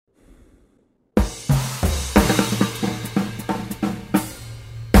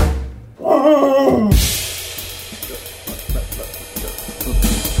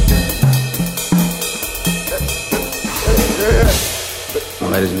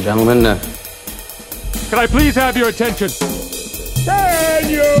ladies and gentlemen. Can I please have your attention? Can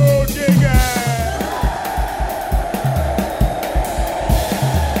you dig it?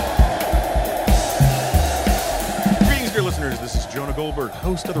 Greetings, dear listeners. This is Jonah Goldberg,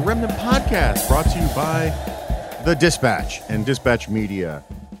 host of the Remnant Podcast, brought to you by The Dispatch and Dispatch Media.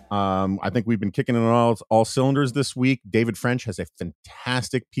 I think we've been kicking in all cylinders this week. David French has a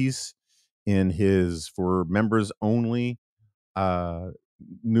fantastic piece in his for members only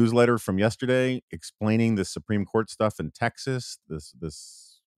newsletter from yesterday, explaining the Supreme Court stuff in Texas,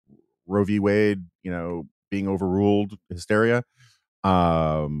 this Roe v. Wade, being overruled hysteria.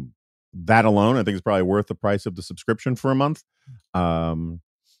 That alone, I think, is probably worth the price of the subscription for a month. And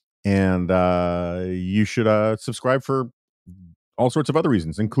you should subscribe for all sorts of other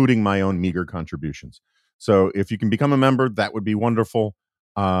reasons, including my own meager contributions. So if you can become a member, that would be wonderful.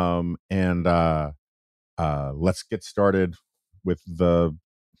 And let's get started with the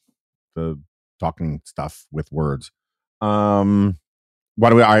talking stuff with words. Why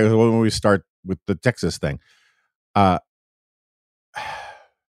don't we start with the Texas thing?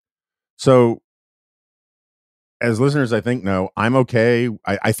 So as listeners, I think know, I'm okay.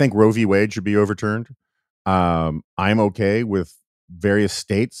 I think Roe v. Wade should be overturned. I'm okay with various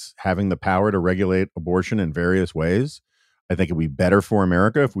states having the power to regulate abortion in various ways. I think it'd be better for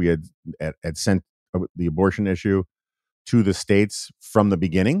America if we had sent the abortion issue to the states from the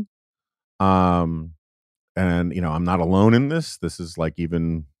beginning. And I'm not alone in this. This is like,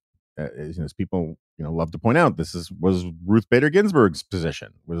 even as people love to point out, was Ruth Bader Ginsburg's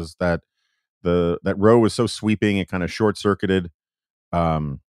position, was that that Roe was so sweeping it kind of short circuited a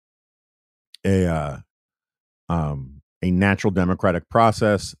natural democratic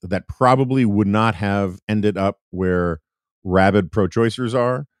process that probably would not have ended up where rabid pro-choicers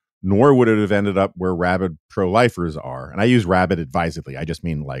are, nor would it have ended up where rabid pro-lifers are. And I use rabid advisedly. I just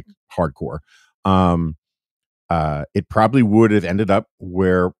mean like hardcore. It probably would have ended up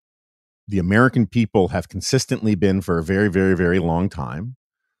where the American people have consistently been for a very, very, very long time,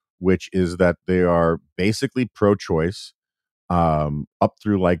 which is that they are basically pro-choice up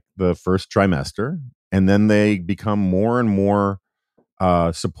through like the first trimester. And then they become more and more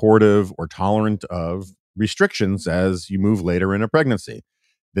supportive or tolerant of restrictions as you move later in a pregnancy.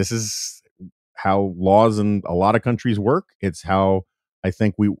 This is how laws in a lot of countries work. It's how I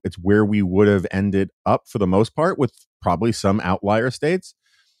think it's where we would have ended up for the most part, with probably some outlier states.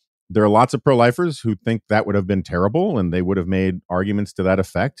 There are lots of pro-lifers who think that would have been terrible, and they would have made arguments to that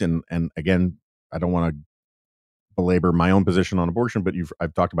effect. And again, I don't want to belabor my own position on abortion, but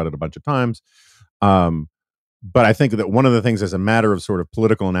I've talked about it a bunch of times. But I think that one of the things, as a matter of sort of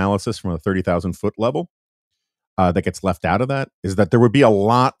political analysis from a 30,000 foot level, that gets left out of that is that there would be a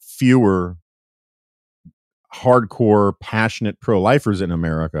lot fewer hardcore, passionate pro-lifers in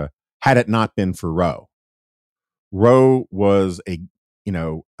America had it not been for Roe. Roe was a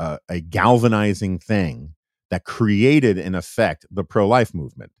galvanizing thing that created, in effect, the pro-life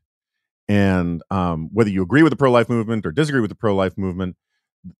movement. And whether you agree with the pro-life movement or disagree with the pro-life movement,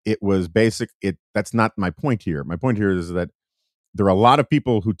 it was basic. That's not my point here. My point here is that there are a lot of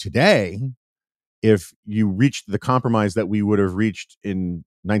people who today, if you reached the compromise that we would have reached in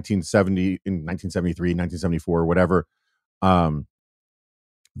 1970, in 1973, 1974, whatever,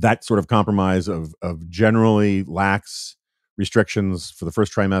 that sort of compromise of generally lax restrictions for the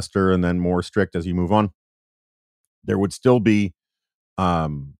first trimester and then more strict as you move on, there would still be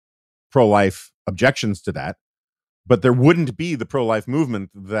pro-life objections to that, but there wouldn't be the pro-life movement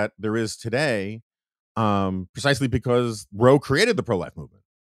that there is today, precisely because Roe created the pro-life movement.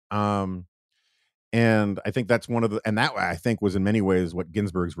 And I think that's and that I think was in many ways what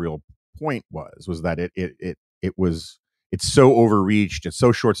Ginsburg's real point was that it's so overreached, it's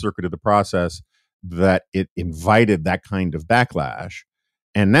so short-circuited the process that it invited that kind of backlash.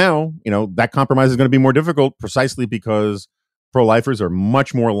 And now, that compromise is going to be more difficult precisely because pro-lifers are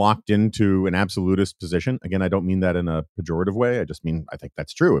much more locked into an absolutist position. Again, I don't mean that in a pejorative way. I just mean, I think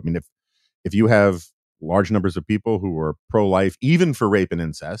that's true. I mean, if you have large numbers of people who are pro-life, even for rape and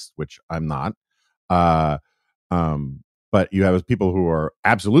incest, which I'm not, but you have people who are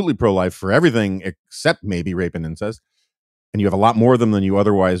absolutely pro-life for everything except maybe rape and incest, and you have a lot more of them than you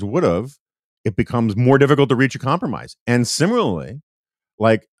otherwise would have, it becomes more difficult to reach a compromise. And similarly,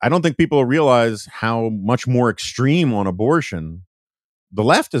 like, I don't think people realize how much more extreme on abortion the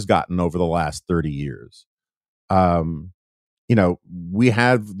left has gotten over the last 30 years. We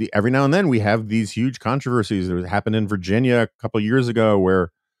have every now and then we have these huge controversies that happened in Virginia a couple of years ago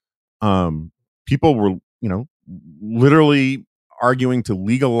where people were, literally arguing to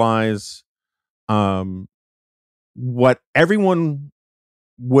legalize what everyone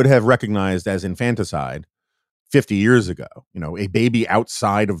would have recognized as infanticide 50 years ago. A baby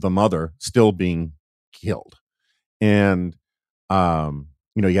outside of the mother still being killed. And,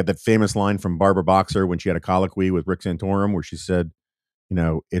 you had that famous line from Barbara Boxer when she had a colloquy with Rick Santorum where she said,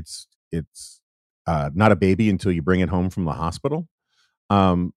 it's not a baby until you bring it home from the hospital.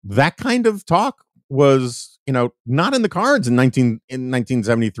 That kind of talk was, not in the cards in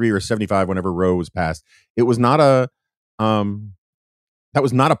 1973 or 75, whenever Roe was passed. It was not that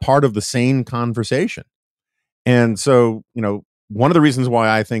was not a part of the sane conversation. And so, one of the reasons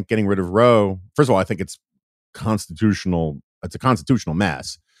why I think getting rid of Roe, first of all, I think it's a constitutional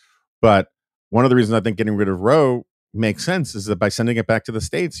mess. But one of the reasons I think getting rid of Roe makes sense is that by sending it back to the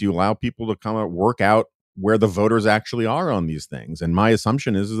states, you allow people to come and work out where the voters actually are on these things. And my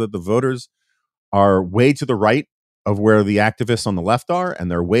assumption is that the voters are way to the right of where the activists on the left are,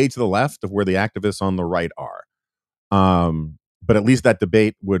 and they're way to the left of where the activists on the right are. But at least that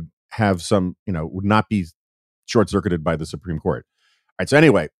debate would have some, would not be short-circuited by the Supreme Court. All right. So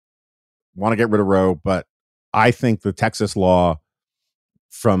anyway, want to get rid of Roe, but I think the Texas law,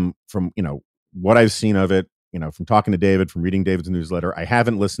 from what I've seen of it, from talking to David, from reading David's newsletter, I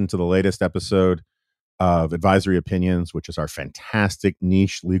haven't listened to the latest episode of Advisory Opinions, which is our fantastic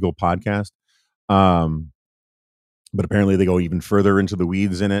niche legal podcast. But apparently they go even further into the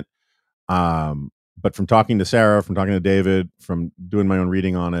weeds in it. But from talking to Sarah, from talking to David, from doing my own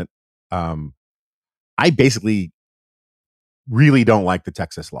reading on it, I basically really don't like the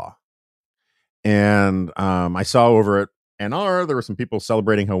Texas law. And I saw over at NR, there were some people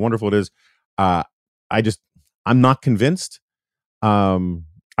celebrating how wonderful it is. I'm not convinced. I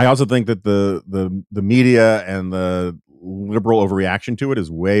also think that the media and the liberal overreaction to it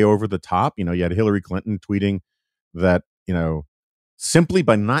is way over the top. You had Hillary Clinton tweeting that, simply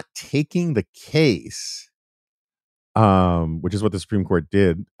by not taking the case, which is what the Supreme Court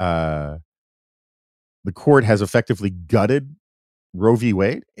did, the court has effectively gutted Roe v.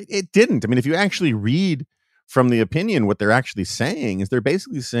 Wade. It didn't. I mean, if you actually read from the opinion, what they're actually saying is they're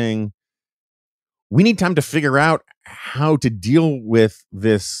basically saying, we need time to figure out how to deal with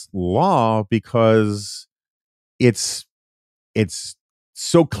this law because it's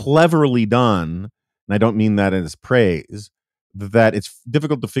so cleverly done, and I don't mean that as praise, that it's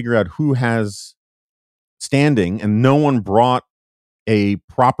difficult to figure out who has standing, and no one brought a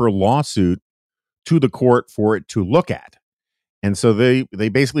proper lawsuit to the court for it to look at. And so they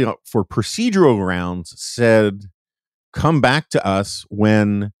basically, for procedural grounds, said, come back to us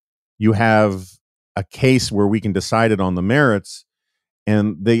when you have a case where we can decide it on the merits.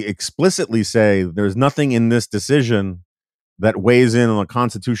 And they explicitly say there's nothing in this decision that weighs in on the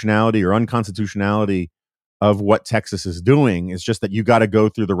constitutionality or unconstitutionality of what Texas is doing. It's just that you got to go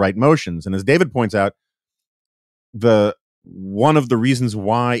through the right motions. And as David points out, one of the reasons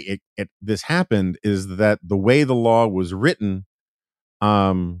why this happened is that the way the law was written,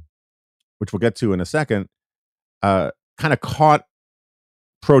 which we'll get to in a second, kind of caught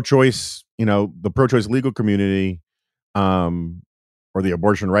pro-choice, the pro-choice legal community, or the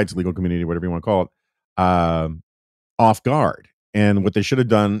abortion rights legal community, whatever you want to call it, off guard. And what they should have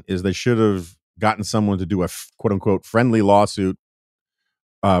done is they should have gotten someone to do a quote unquote friendly lawsuit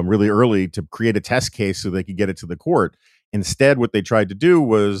really early to create a test case so they could get it to the court. Instead, what they tried to do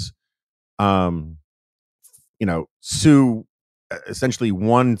was, sue essentially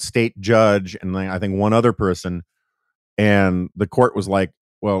one state judge and I think one other person. And the court was like,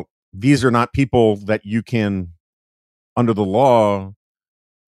 well, these are not people that you can, under the law,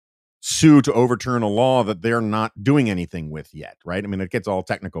 sue to overturn a law that they're not doing anything with yet, right? I mean, it gets all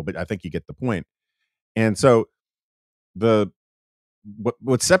technical, but I think you get the point. And so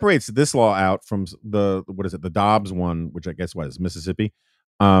what separates this law out from the Dobbs one, which I guess is Mississippi,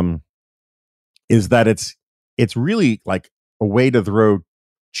 is that it's really like a way to throw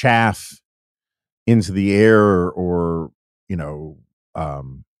chaff into the air or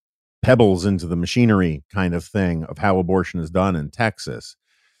pebbles into the machinery kind of thing of how abortion is done in Texas.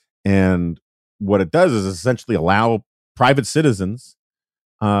 And what it does is essentially allow private citizens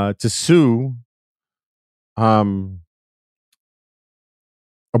to sue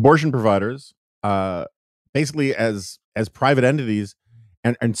abortion providers basically as private entities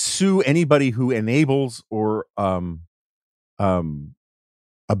and sue anybody who enables or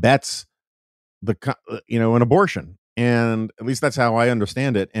abets an abortion. And at least that's how I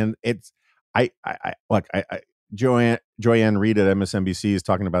understand it. And it's Joyanne Reed at MSNBC is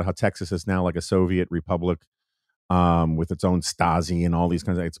talking about how Texas is now like a Soviet republic with its own Stasi and all these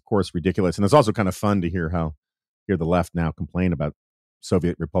kinds of, it's of course ridiculous. And it's also kind of fun to hear the left now complain about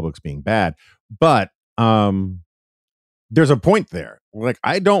Soviet republics being bad. But there's a point there. Like,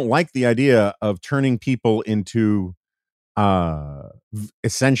 I don't like the idea of turning people into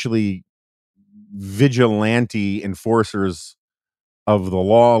essentially vigilante enforcers of the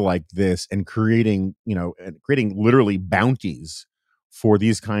law like this, and creating literally bounties for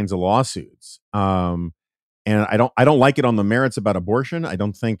these kinds of lawsuits. And I don't like it on the merits about abortion. I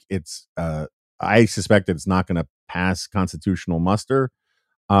don't think it's I suspect that it's not going to pass constitutional muster.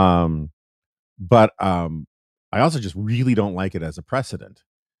 Um, but I also just really don't like it as a precedent,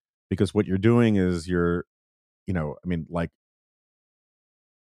 because what you're doing is I mean, like,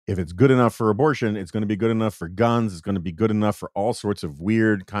 if it's good enough for abortion, it's going to be good enough for guns. It's going to be good enough for all sorts of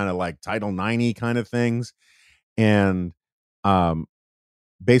weird kind of like Title 90 kind of things. And um,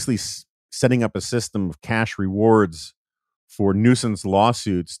 basically setting up a system of cash rewards for nuisance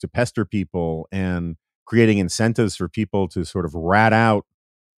lawsuits to pester people, and creating incentives for people to sort of rat out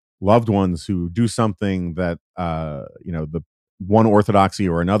loved ones who do something that the one orthodoxy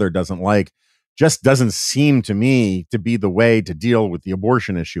or another doesn't like, just doesn't seem to me to be the way to deal with the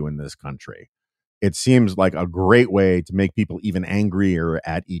abortion issue in this country. It seems like a great way to make people even angrier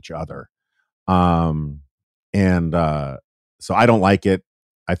at each other. And so I don't like it.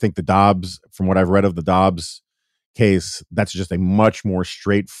 I think from what I've read of the Dobbs case, that's just a much more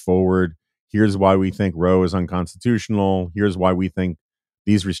straightforward, here's why we think Roe is unconstitutional, here's why we think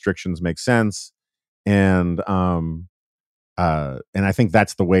these restrictions make sense. And I think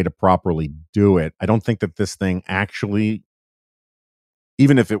that's the way to properly do it. I don't think that this thing actually,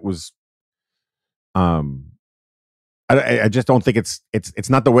 even if it was, I just don't think it's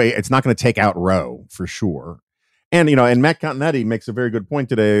not the way. It's not going to take out Roe for sure. And Matt Continetti makes a very good point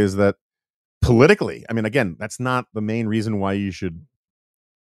today, is that politically, I mean, again, that's not the main reason why you should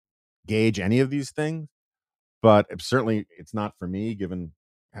gauge any of these things, but certainly it's not for me, given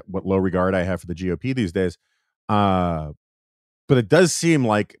what low regard I have for the GOP these days. But it does seem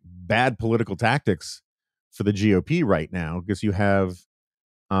like bad political tactics for the GOP right now, because you have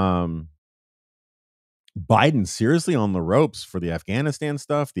Biden seriously on the ropes for the Afghanistan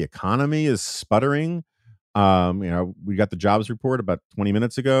stuff. The economy is sputtering. We got the jobs report about 20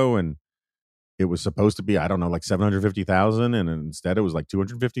 minutes ago, and it was supposed to be, I don't know, like 750,000, and instead it was like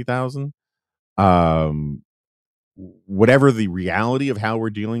 250,000. Whatever the reality of how we're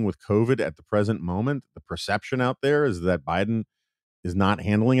dealing with COVID at the present moment, the perception out there is that Biden is not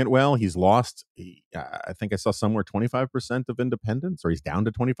handling it well. He's lost, I think I saw somewhere 25% of independents, or he's down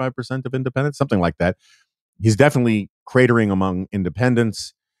to 25% of independents, something like that. He's definitely cratering among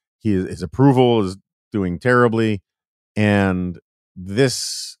independents. His approval is doing terribly. And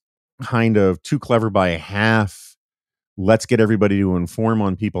this kind of too clever by half, let's get everybody to inform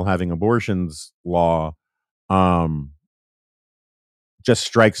on people having abortions law, just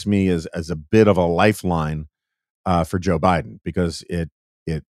strikes me as a bit of a lifeline for Joe Biden, because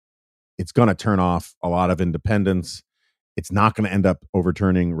it's going to turn off a lot of independents. It's not going to end up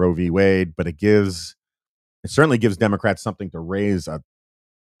overturning Roe v. Wade, but it certainly gives Democrats something to raise a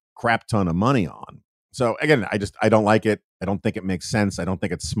crap ton of money on. So again, I don't like it. I don't think it makes sense. I don't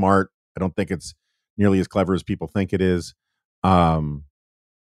think it's smart. I don't think it's nearly as clever as people think it is. And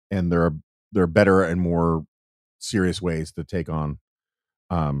there are better and more serious ways to take on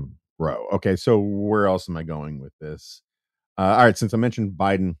Roe. Okay, so where else am I going with this? All right, since I mentioned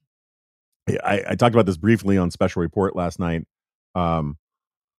Biden, I talked about this briefly on Special Report last night.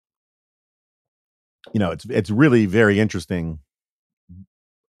 It's really very interesting.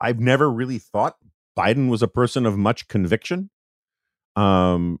 I've never really thought Biden was a person of much conviction.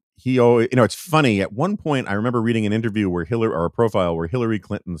 He always, it's funny. At one point, I remember reading an interview or a profile where Hillary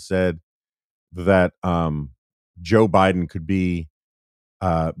Clinton said that Joe Biden could be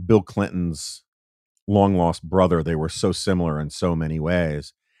Bill Clinton's long lost brother. They were so similar in so many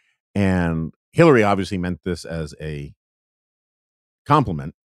ways. And Hillary obviously meant this as a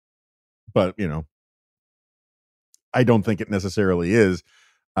compliment, but I don't think it necessarily is,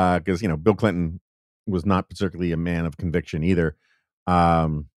 because Bill Clinton was not particularly a man of conviction either,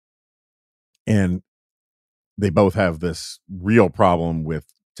 and they both have this real problem with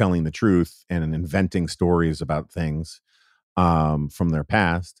telling the truth and inventing stories about things from their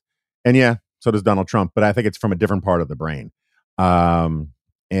past. And yeah, so does Donald Trump, but I think it's from a different part of the brain. But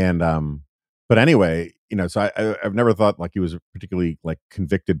anyway, so I've never thought like he was a particularly like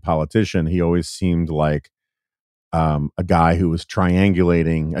convicted politician. He always seemed like a guy who was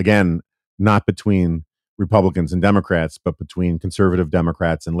triangulating, again, not between Republicans and Democrats, but between conservative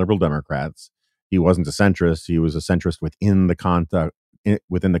Democrats and liberal Democrats. He wasn't a centrist. He was a centrist within the context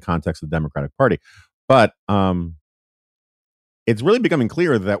of the Democratic Party. But it's really becoming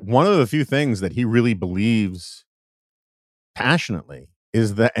clear that one of the few things that he really believes passionately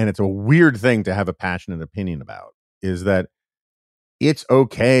is that, and it's a weird thing to have a passionate opinion about, is that it's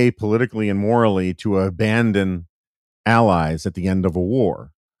okay politically and morally to abandon allies at the end of a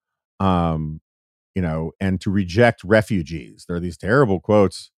war, and to reject refugees. There are these terrible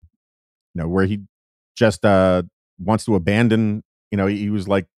quotes, where he just wants to abandon, he was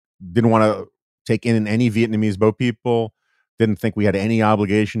like, didn't want to take in any Vietnamese boat people, didn't think we had any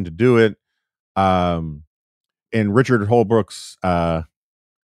obligation to do it. In Richard Holbrooke's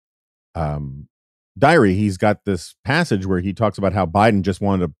diary, he's got this passage where he talks about how Biden just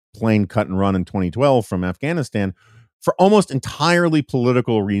wanted a plane cut and run in 2012 from Afghanistan for almost entirely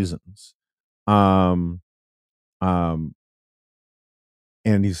political reasons. And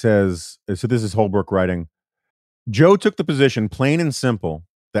he says, so this is Holbrooke writing, Joe took the position, plain and simple,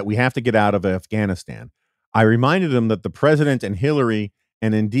 that we have to get out of Afghanistan. I reminded him that the president and Hillary,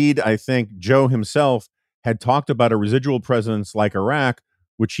 and indeed, I think Joe himself, had talked about a residual presence like Iraq,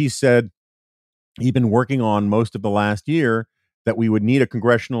 which he said he'd been working on most of the last year, that we would need a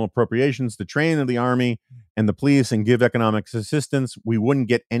congressional appropriations to train the army and the police and give economic assistance. We wouldn't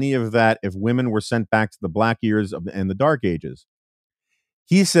get any of that if women were sent back to the black years and the dark ages.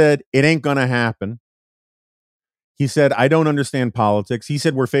 He said, it ain't going to happen. He said, I don't understand politics. He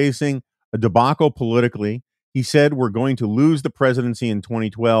said, we're facing a debacle politically. He said, we're going to lose the presidency in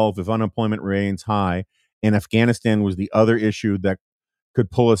 2012 if unemployment remains high. And Afghanistan was the other issue that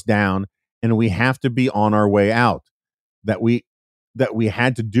could pull us down. And we have to be on our way out. That we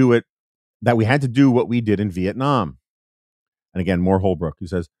had to do it, that we had to do what we did in Vietnam. And again, more Holbrooke. He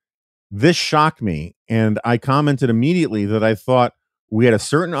says, this shocked me. And I commented immediately that I thought we had a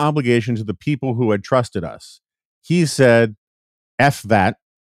certain obligation to the people who had trusted us. He said, F that,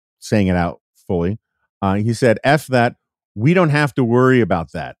 saying it out fully. He said, F that, we don't have to worry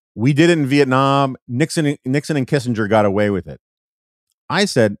about that. We did it in Vietnam. Nixon and Kissinger got away with it. I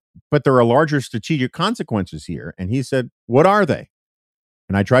said, but there are larger strategic consequences here. And he said, what are they?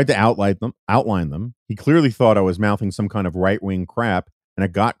 And I tried to outline them. He clearly thought I was mouthing some kind of right-wing crap, and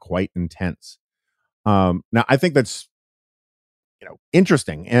it got quite intense. Now, I think that's,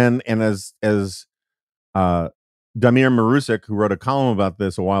 interesting. And as Damir Marusek, who wrote a column about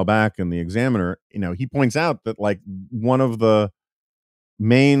this a while back in the Examiner, he points out that like one of the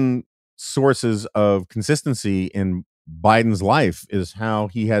main sources of consistency in Biden's life is how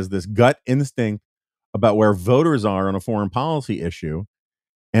he has this gut instinct about where voters are on a foreign policy issue,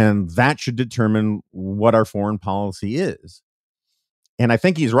 and that should determine what our foreign policy is. And I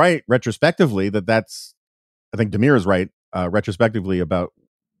think he's right retrospectively I think Damir is right retrospectively about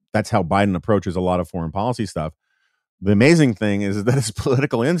that's how Biden approaches a lot of foreign policy stuff. The amazing thing is that his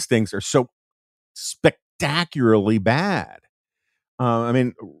political instincts are so spectacularly bad. I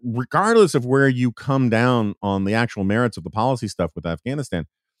mean, regardless of where you come down on the actual merits of the policy stuff with Afghanistan,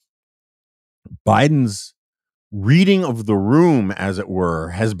 Biden's reading of the room, as it were,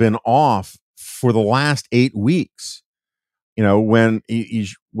 has been off for the last 8 weeks. When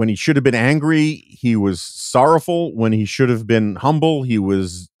he should have been angry, he was sorrowful. When he should have been humble, he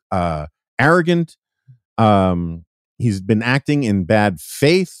was arrogant. He's been acting in bad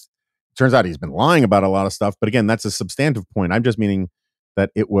faith. Turns out he's been lying about a lot of stuff. But again, that's a substantive point. I'm just meaning that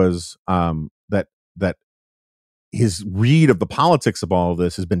it was that his read of the politics of all of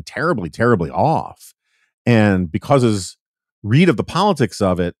this has been terribly, terribly off. And because his read of the politics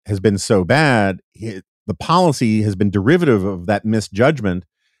of it has been so bad, the policy has been derivative of that misjudgment.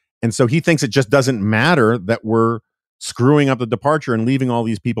 And so he thinks it just doesn't matter that we're screwing up the departure and leaving all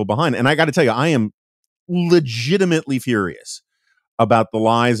these people behind. And I got to tell you, I am legitimately furious about the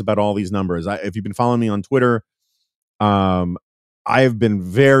lies about all these numbers. If you've been following me on Twitter, I've been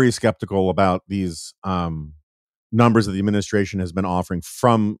very skeptical about these numbers that the administration has been offering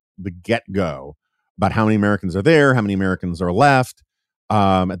from the get-go about how many Americans are there, how many Americans are left.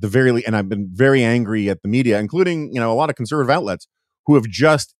 At the very least, and I've been very angry at the media, including a lot of conservative outlets who have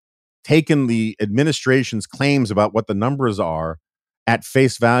just taken the administration's claims about what the numbers are at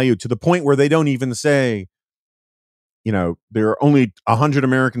face value to the point where they don't even say, there are only 100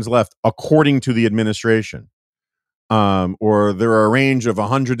 Americans left according to the administration, or there are a range of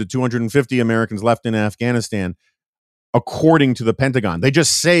 100 to 250 Americans left in Afghanistan according to the Pentagon. They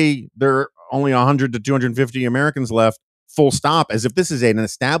just say there are only 100 to 250 Americans left, full stop, as if this is an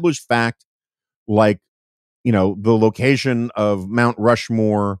established fact, like, the location of Mount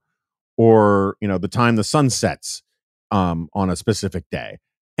Rushmore or, the time the sun sets on a specific day.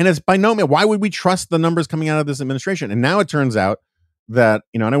 And it's by no means, why would we trust the numbers coming out of this administration? And now it turns out that,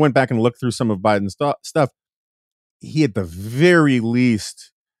 and I went back and looked through some of Biden's stuff. He at the very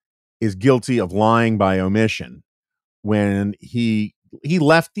least is guilty of lying by omission when he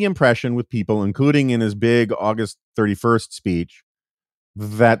left the impression with people, including in his big August 31st speech,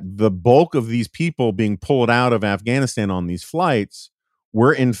 that the bulk of these people being pulled out of Afghanistan on these flights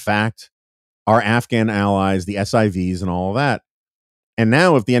were in fact our Afghan allies, the SIVs and all of that. And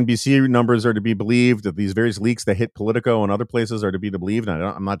now if the NBC numbers are to be believed, that these various leaks that hit Politico and other places are to be believed, and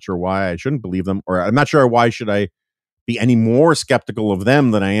I'm not sure why I shouldn't believe them, or I'm not sure why should I be any more skeptical of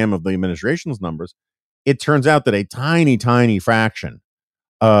them than I am of the administration's numbers. It turns out that a tiny, tiny fraction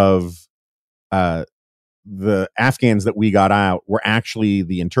of the Afghans that we got out were actually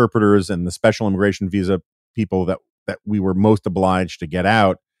the interpreters and the special immigration visa people that we were most obliged to get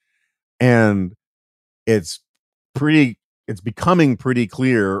out. And it's becoming pretty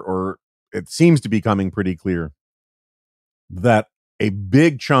clear, or it seems to be becoming pretty clear, that a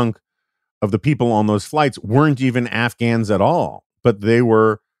big chunk of the people on those flights weren't even Afghans at all, but they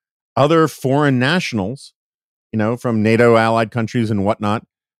were other foreign nationals, from NATO allied countries and whatnot,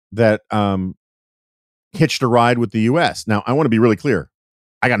 that hitched a ride with the US. Now, I want to be really clear.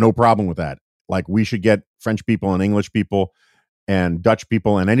 I got no problem with that. Like, we should get French people and English people and Dutch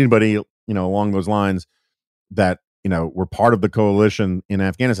people and anybody, along those lines that, were part of the coalition in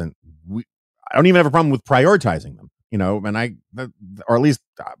Afghanistan. I don't even have a problem with prioritizing them, or at least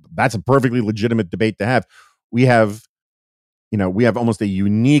that's a perfectly legitimate debate to have. We have almost a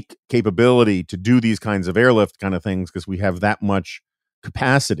unique capability to do these kinds of airlift kind of things because we have that much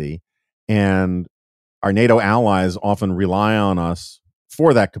capacity, and our NATO allies often rely on us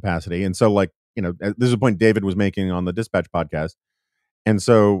for that capacity. And so, this is a point David was making on the Dispatch podcast. And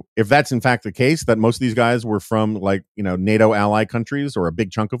so if that's in fact the case, that most of these guys were from NATO ally countries, or a big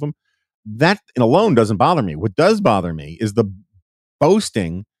chunk of them, that alone doesn't bother me. What does bother me is the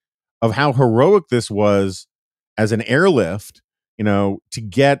boasting of how heroic this was as an airlift, to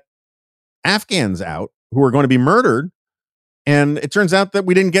get Afghans out who are going to be murdered. And it turns out that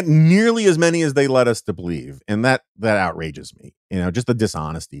we didn't get nearly as many as they led us to believe. And that outrages me. Just the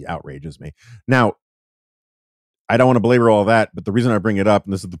dishonesty outrages me. Now, I don't want to belabor all that, but the reason I bring it up,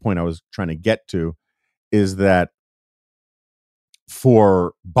 and this is the point I was trying to get to, is that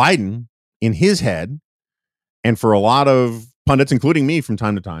for Biden, in his head, and for a lot of pundits, including me from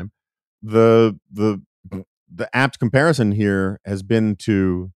time to time, the apt comparison here has been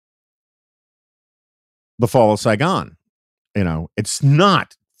to the fall of Saigon. It's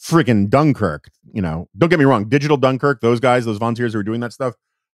not friggin' Dunkirk. Don't get me wrong. Digital Dunkirk, those guys, those volunteers who are doing that stuff,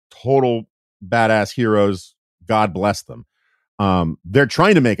 total badass heroes. God bless them. They're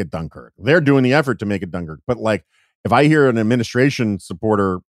trying to make it Dunkirk. They're doing the effort to make it Dunkirk. But if I hear an administration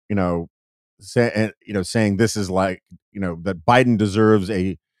supporter, saying this is that Biden deserves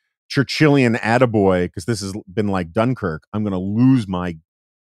a Churchillian attaboy because this has been like Dunkirk, I'm going to lose my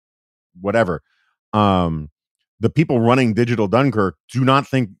whatever. The people running Digital Dunkirk do not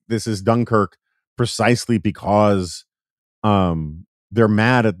think this is Dunkirk precisely because they're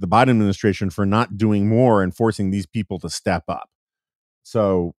mad at the Biden administration for not doing more and forcing these people to step up.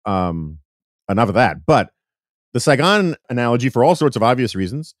 So enough of that. But the Saigon analogy, for all sorts of obvious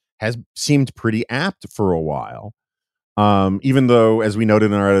reasons, has seemed pretty apt for a while. Even though, as we noted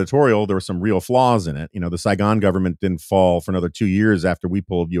in our editorial, there were some real flaws in it. The Saigon government didn't fall for another 2 years after we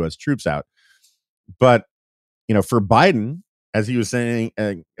pulled U.S. troops out. But, for Biden, as he was saying,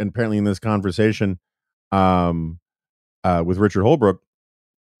 and apparently in this conversation with Richard Holbrooke,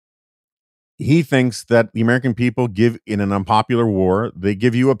 he thinks that the American people give, in an unpopular war, they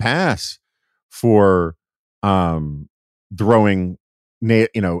give you a pass for throwing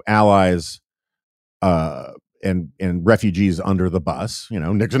allies and refugees under the bus.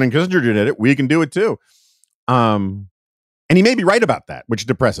 Nixon and Kissinger did it. We can do it too. And he may be right about that, which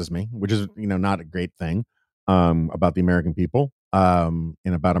depresses me, which is not a great thing about the American people and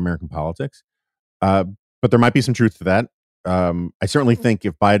about American politics. But there might be some truth to that. I certainly think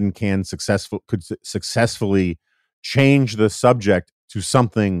if Biden could successfully change the subject to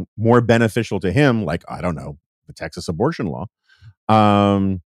something more beneficial to him, like, I don't know, the Texas abortion law,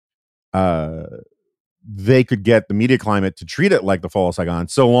 they could get the media climate to treat it like the fall of Saigon,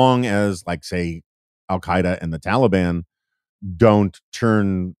 so long as, say, Al-Qaeda and the Taliban don't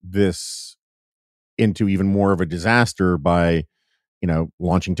turn this into even more of a disaster by,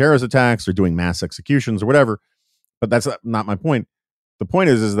 launching terrorist attacks or doing mass executions or whatever. But that's not my point. The point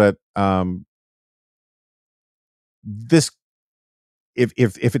is that this, if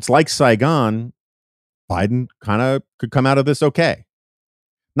it's like Saigon, Biden kind of could come out of this okay.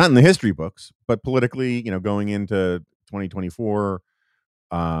 Not in the history books, but politically, going into 2024,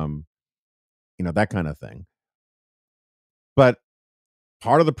 that kind of thing. But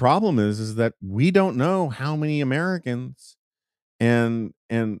part of the problem is that we don't know how many Americans and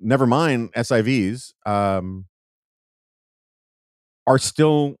never mind SIVs are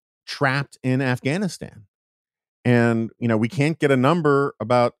still trapped in Afghanistan. And, we can't get a number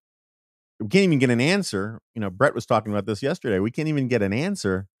about, we can't even get an answer. Brett was talking about this yesterday. We can't even get an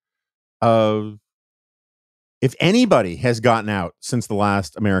answer of if anybody has gotten out since the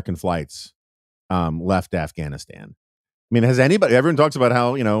last American flights left Afghanistan. I mean, has anybody, everyone talks about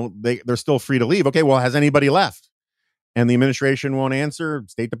how, they're still free to leave. Okay, well, has anybody left? And the administration won't answer,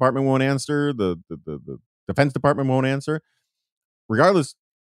 State Department won't answer, the Defense Department won't answer. Regardless,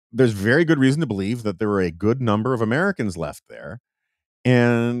 there's very good reason to believe that there are a good number of Americans left there.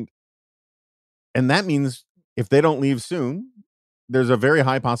 And that means if they don't leave soon, there's a very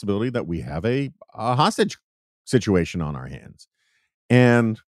high possibility that we have a hostage situation on our hands.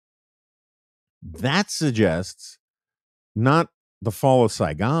 And that suggests not the fall of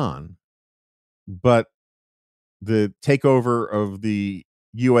Saigon, but the takeover of the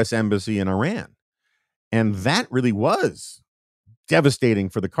U.S. embassy in Iran. And that really was devastating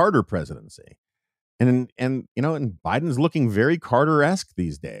for the Carter presidency. And Biden's looking very Carter-esque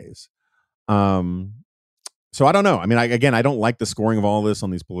these days. So I don't know. I mean, I don't like the scoring of all this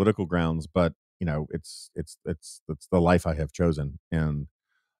on these political grounds, but it's the life I have chosen, and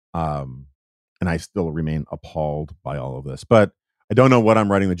I still remain appalled by all of this. But I don't know what I'm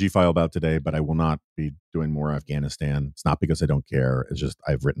writing the G file about today, but I will not be doing more Afghanistan. It's not because I don't care. It's just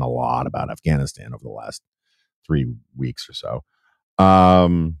I've written a lot about Afghanistan over the last 3 weeks or so.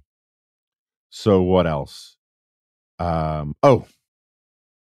 So what else? One of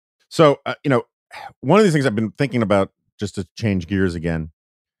these things I've been thinking about, just to change gears again.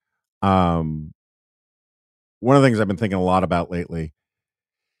 One of the things I've been thinking a lot about lately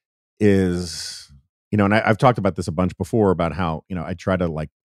is, and I've talked about this a bunch before about how, I try to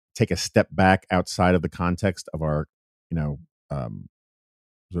take a step back outside of the context of our,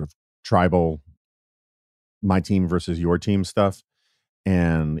 sort of tribal, my team versus your team stuff.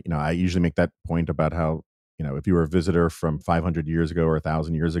 And, I usually make that point about how, if you were a visitor from 500 years ago or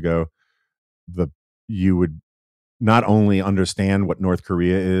 1,000 years ago, you would not only understand what North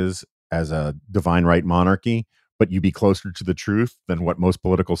Korea is as a divine right monarchy, but you'd be closer to the truth than what most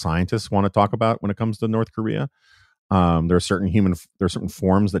political scientists want to talk about when it comes to North Korea. There are certain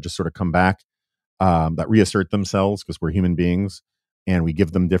forms that just sort of come back, that reassert themselves because we're human beings, and we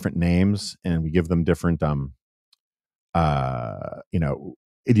give them different names and we give them different,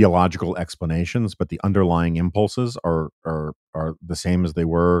 ideological explanations, but the underlying impulses are the same as they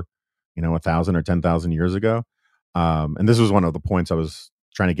were, 1,000 or 10,000 years ago. And this was one of the points I was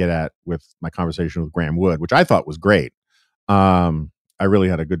trying to get at with my conversation with Graham Wood, which I thought was great. I really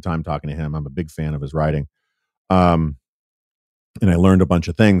had a good time talking to him. I'm a big fan of his writing. And I learned a bunch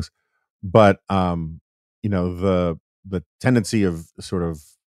of things, but, the tendency of sort of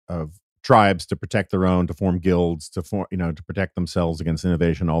tribes to protect their own, to form guilds, to protect themselves against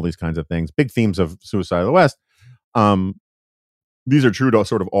innovation, all these kinds of things, big themes of Suicide of the West. These are true to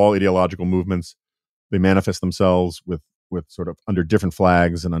sort of all ideological movements. They manifest themselves with sort of under different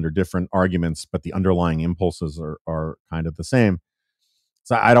flags and under different arguments, but the underlying impulses are kind of the same.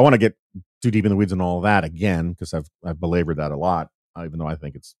 So I don't want to get too deep in the weeds on all of that again, because I've belabored that a lot, even though I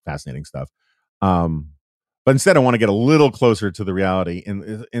think it's fascinating stuff. But instead, I want to get a little closer to the reality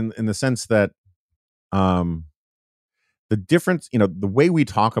in the sense that the difference, the way we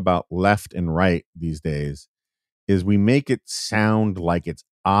talk about left and right these days is we make it sound like it's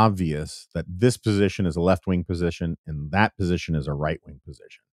obvious that this position is a left-wing position and that position is a right-wing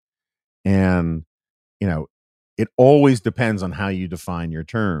position. And, it always depends on how you define your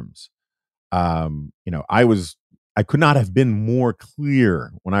terms. I could not have been more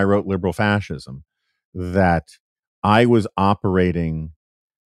clear when I wrote Liberal Fascism that I was operating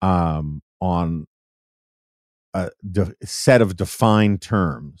on a set of defined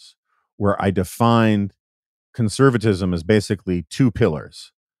terms where I defined conservatism as basically two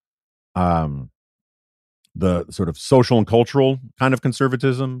pillars. The sort of social and cultural kind of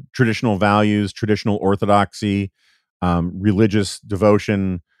conservatism, traditional values, traditional orthodoxy, religious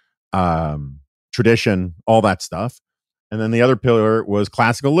devotion, tradition, all that stuff. And then the other pillar was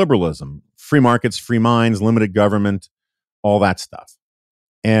classical liberalism, free markets, free minds, limited government, all that stuff.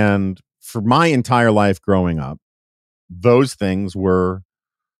 And for my entire life growing up, those things were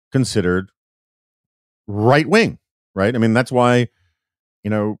considered right wing, right? I mean, that's why,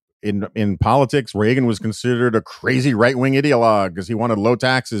 in politics, Reagan was considered a crazy right wing ideologue because he wanted low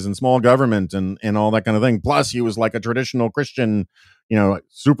taxes and small government and all that kind of thing. Plus, he was like a traditional Christian,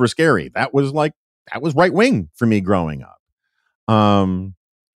 super scary. That was right wing for me growing up. Um,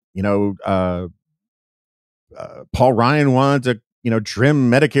 you know, Paul Ryan wanted to, trim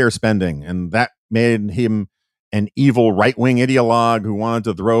Medicare spending, and that made him an evil right-wing ideologue who wanted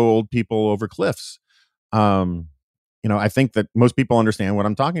to throw old people over cliffs. I think that most people understand what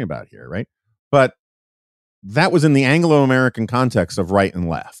I'm talking about here, right? But that was in the Anglo-American context of right and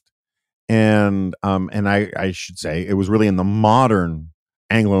left. And I should say it was really in the modern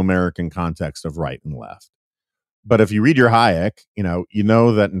Anglo-American context of right and left. But if you read your Hayek, you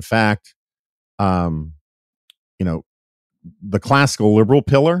know that in fact, um, the classical liberal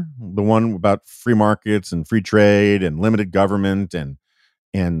pillar, the one about free markets and free trade and limited government and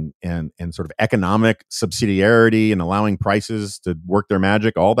sort of economic subsidiarity and allowing prices to work their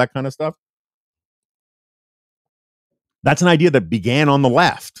magic, all that kind of stuff. That's an idea that began on the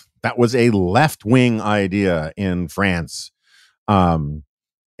left. That was a left-wing idea in France, and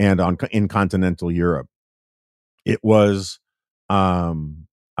in continental Europe. It was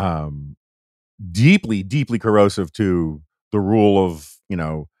deeply, deeply corrosive to the rule of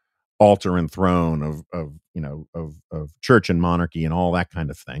altar and throne, of church and monarchy and all that kind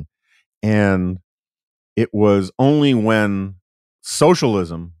of thing. And it was only when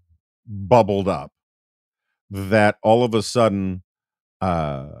socialism bubbled up that all of a sudden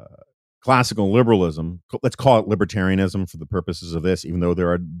classical liberalism, let's call it libertarianism for the purposes of this, even though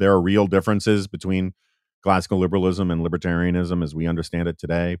there are real differences between classical liberalism and libertarianism as we understand it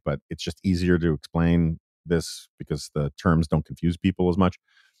today, but it's just easier to explain this because the terms don't confuse people as much.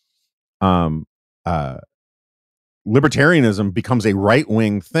 Libertarianism becomes a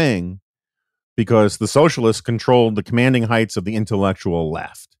right-wing thing because the socialists controlled the commanding heights of the intellectual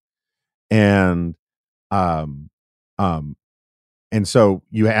left. And and so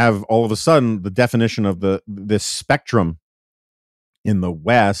you have all of a sudden the definition of this spectrum in the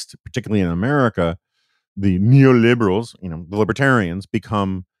West, particularly in America, the neoliberals, the libertarians,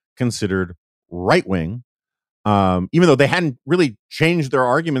 become considered right wing, even though they hadn't really changed their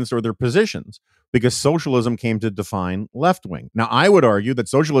arguments or their positions, because socialism came to define left wing. Now, I would argue that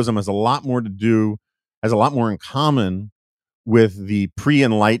socialism has a lot more in common with the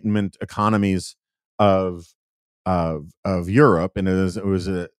pre-Enlightenment economies of Europe, and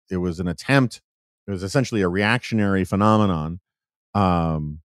it was an attempt. It was essentially a reactionary phenomenon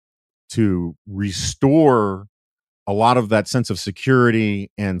to restore a lot of that sense of security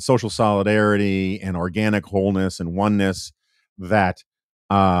and social solidarity and organic wholeness and oneness that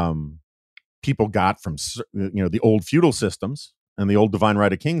people got from the old feudal systems and the old divine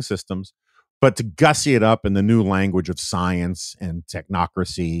right of king systems, but to gussy it up in the new language of science and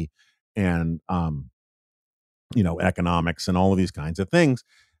technocracy and economics and all of these kinds of things.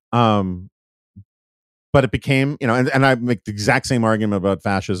 But it became, and I make the exact same argument about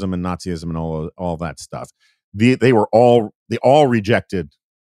fascism and Nazism and all that stuff. They all rejected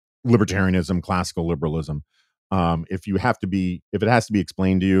libertarianism, classical liberalism. If it has to be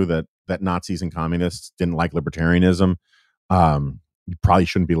explained to you that Nazis and communists didn't like libertarianism, you probably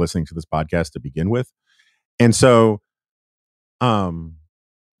shouldn't be listening to this podcast to begin with. And so,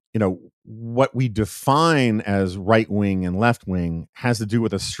 what we define as right wing and left wing has to do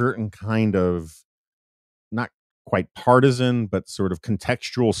with a certain kind of, not quite partisan, but sort of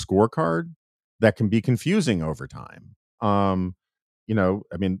contextual scorecard that can be confusing over time.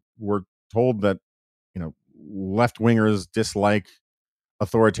 We're told that, left wingers dislike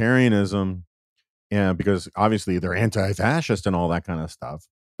authoritarianism, and because obviously they're anti-fascist and all that kind of stuff,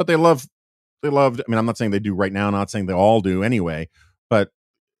 but they loved, I'm not saying they do right now, I'm not saying they all do anyway, but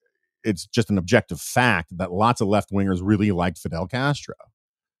it's just an objective fact that lots of left wingers really liked Fidel Castro.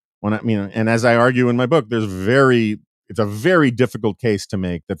 And as I argue in my book, it's a very difficult case to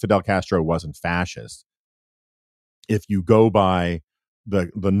make that Fidel Castro wasn't fascist if you go by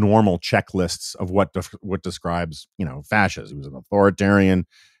the normal checklists of what describes fascism. He was an authoritarian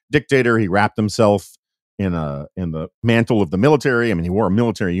dictator. He wrapped himself in the mantle of the military. He wore a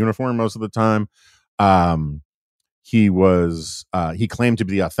military uniform most of the time. He claimed to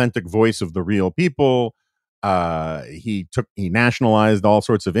be the authentic voice of the real people. He nationalized all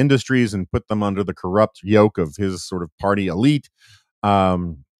sorts of industries and put them under the corrupt yoke of his sort of party elite.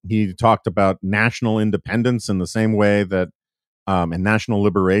 He talked about national independence in the same way that, and national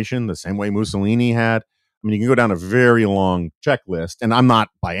liberation, the same way Mussolini had. You can go down a very long checklist, and I'm not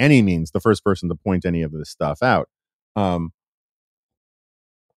by any means the first person to point any of this stuff out. And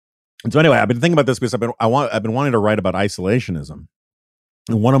so anyway, I've been thinking about this because I've been wanting to write about isolationism.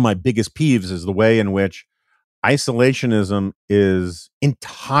 And one of my biggest peeves is the way in which isolationism is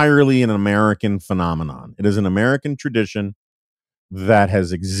entirely an American phenomenon. It is an American tradition that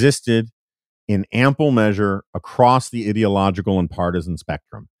has existed in ample measure across the ideological and partisan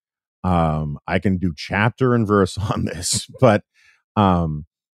spectrum. I can do chapter and verse on this, but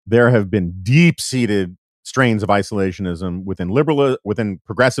there have been deep-seated strains of isolationism within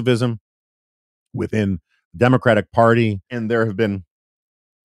progressivism, within the Democratic Party, and there have been,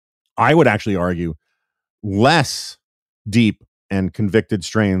 I would actually argue, less deep and convicted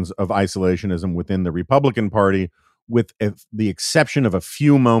strains of isolationism within the Republican Party, with the exception of a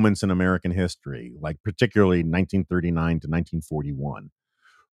few moments in American history, like particularly 1939 to 1941.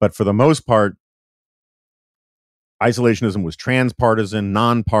 But for the most part, isolationism was transpartisan,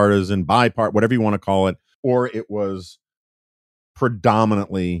 nonpartisan, bipartisan, whatever you want to call it, or it was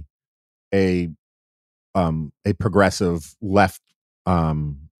predominantly a progressive left,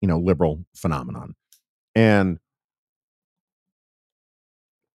 liberal phenomenon.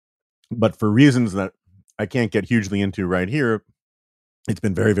 But for reasons that I can't get hugely into right here, it's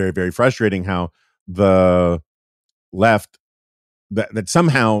been very, very, very frustrating how the left, that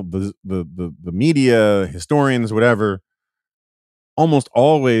somehow the media, historians, whatever, almost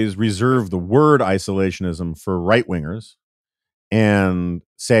always reserve the word isolationism for right wingers and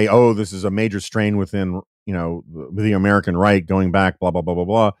say, "Oh, this is a major strain within the American right going back, blah blah blah blah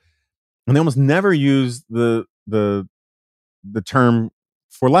blah," and they almost never use the term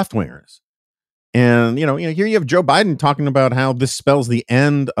for left wingers. And here you have Joe Biden talking about how this spells the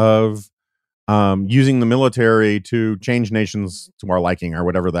end of using the military to change nations to our liking, or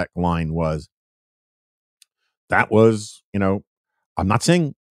whatever that line was. That was, I'm not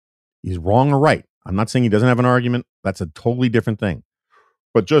saying he's wrong or right. I'm not saying he doesn't have an argument. That's a totally different thing.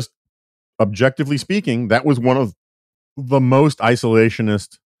 But just objectively speaking, that was one of the most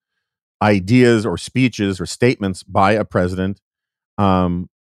isolationist ideas or speeches or statements by a president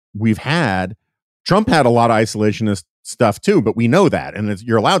we've had. Trump had a lot of isolationist stuff too, but we know that. And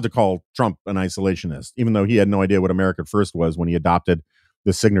you're allowed to call Trump an isolationist, even though he had no idea what America First was when he adopted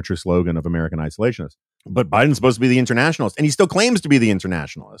the signature slogan of American Isolationist. But Biden's supposed to be the internationalist, and he still claims to be the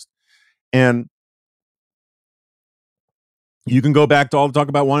internationalist. And you can go back to all the talk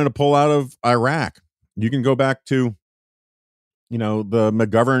about wanting to pull out of Iraq. You can go back to, the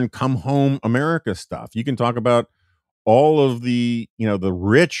McGovern Come Home America stuff. You can talk about all of the, the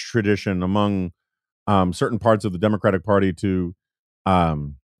rich tradition among certain parts of the Democratic Party to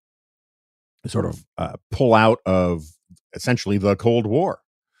sort of pull out of essentially the Cold War.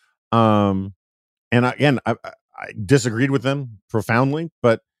 And again, I disagreed with them profoundly,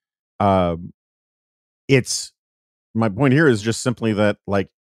 but it's, my point here is just simply that, like,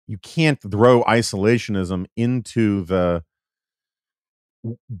 you can't throw isolationism into the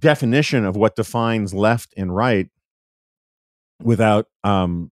definition of what defines left and right without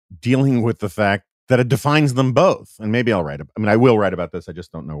dealing with the fact that it defines them both. And maybe I'll write. I will write about this. I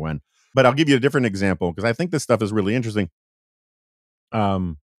just don't know when. But I'll give you a different example because I think this stuff is really interesting.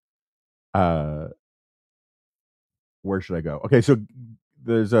 Where should I go? Okay, so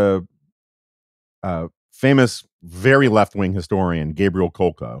there's a famous, very left-wing historian, Gabriel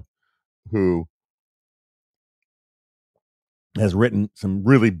Kolko, who has wrote some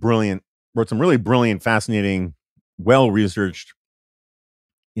really brilliant, fascinating, well-researched,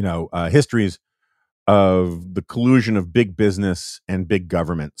 histories of the collusion of big business and big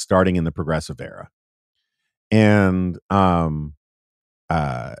government starting in the progressive era. And, and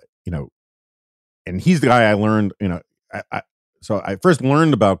he's the guy I learned, so I first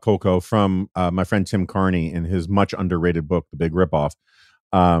learned about Kolko from my friend Tim Carney in his much underrated book, The Big Ripoff.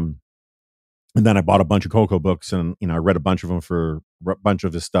 And then I bought a bunch of Kolko books, and I read a bunch of them for a bunch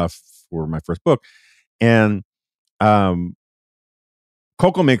of his stuff for my first book. And Kolko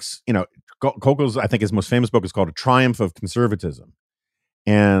makes, Kolko's, I think his most famous book is called A Triumph of Conservatism.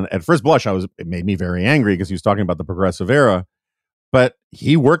 And at first blush, it made me very angry because he was talking about the progressive era. But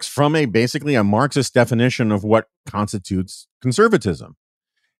he works from basically a Marxist definition of what constitutes conservatism.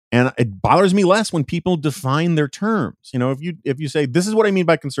 And it bothers me less when people define their terms. If you say, this is what I mean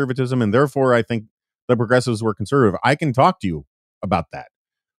by conservatism, and therefore I think the progressives were conservative, I can talk to you about that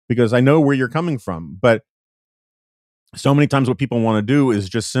because I know where you're coming from. But so many times what people want to do is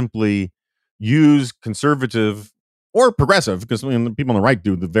just simply use conservative or progressive, because the people on the right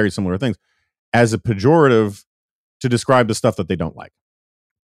do the very similar things, as a pejorative to describe the stuff that they don't like.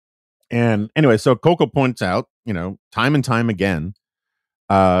 And anyway, so Kolko points out, time and time again,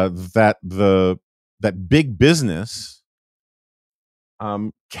 that big business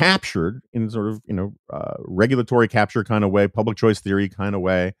captured in sort of regulatory capture kind of way, public choice theory kind of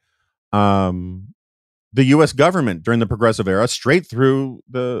way, the U.S. government during the progressive era, straight through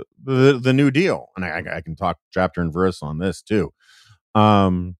the New Deal. And I can talk chapter and verse on this too.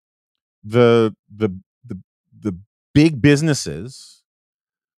 the the big businesses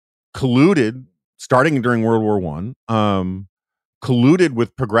colluded starting during World War One, colluded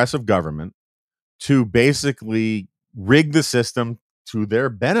with progressive government to basically rig the system to their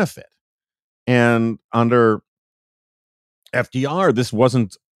benefit. And under FDR, this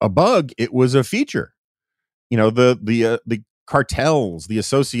wasn't a bug; it was a feature. The cartels, the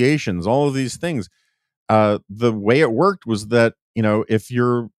associations, all of these things. The way it worked was that if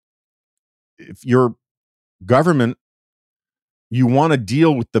your government, you want to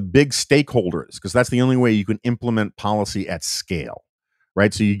deal with the big stakeholders because that's the only way you can implement policy at scale,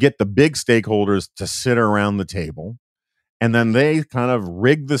 right? So you get the big stakeholders to sit around the table, and then they kind of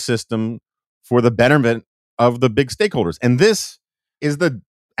rig the system for the betterment of the big stakeholders. And this is the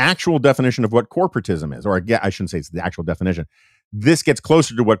actual definition of what corporatism is, or I shouldn't say it's the actual definition. This gets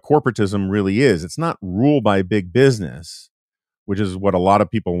closer to what corporatism really is. It's not rule by big business, which is what a lot of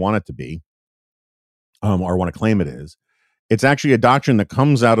people want it to be, or want to claim it is. It's actually a doctrine that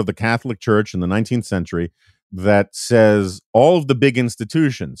comes out of the Catholic Church in the 19th century that says all of the big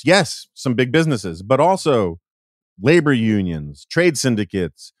institutions, yes, some big businesses, but also labor unions, trade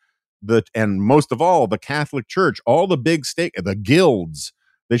syndicates, and most of all, the Catholic Church, all the big the guilds,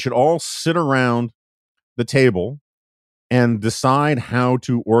 they should all sit around the table and decide how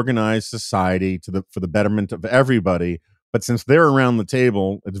to organize society for the betterment of everybody. But since they're around the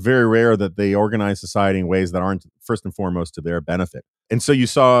table, it's very rare that they organize society in ways that aren't first and foremost to their benefit. And so you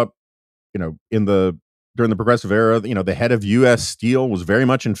saw, during the progressive era, the head of U.S. Steel was very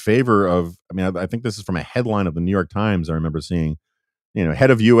much in favor of. I mean, I think this is from a headline of the New York Times. I remember seeing,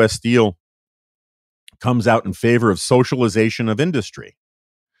 head of U.S. Steel comes out in favor of socialization of industry.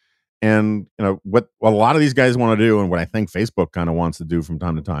 And what a lot of these guys want to do, and what I think Facebook kind of wants to do from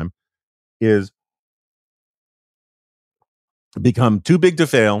time to time, is become too big to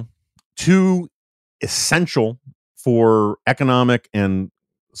fail, too essential for economic and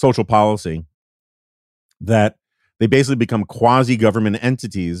social policy, that they basically become quasi-government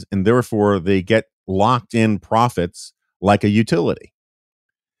entities, and therefore they get locked in profits like a utility.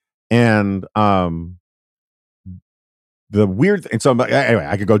 And the weird thing, so anyway,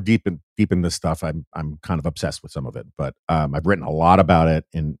 I could go deep in this stuff. I'm kind of obsessed with some of it, but I've written a lot about it,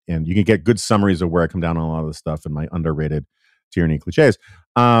 and you can get good summaries of where I come down on a lot of this stuff in my underrated Tyranny Cliches.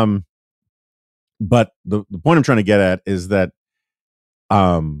 But the point I'm trying to get at is that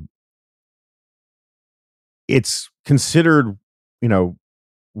it's considered,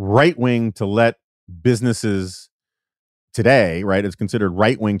 right wing to let businesses today, right? It's considered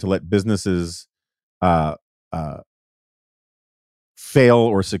right wing to let businesses fail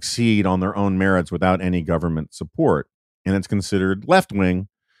or succeed on their own merits without any government support, and it's considered left wing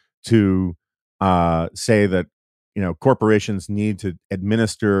to say that corporations need to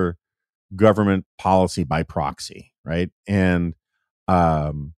administer government policy by proxy, right? And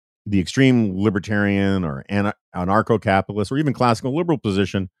the extreme libertarian or anarcho-capitalist or even classical liberal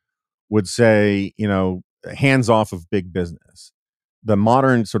position would say, hands off of big business. The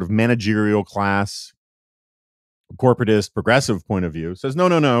modern sort of managerial class, corporatist, progressive point of view says,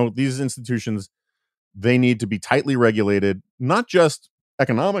 no, these institutions, they need to be tightly regulated, not just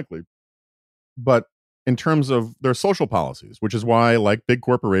economically, but in terms of their social policies, which is why, like big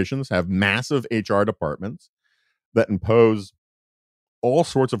corporations, have massive HR departments that impose all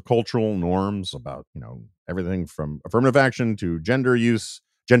sorts of cultural norms about, everything from affirmative action to gender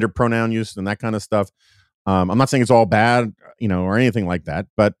pronoun use, and that kind of stuff. I'm not saying it's all bad, or anything like that,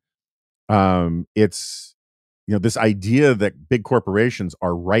 but it's, this idea that big corporations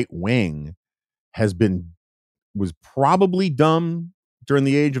are right wing was probably dumb during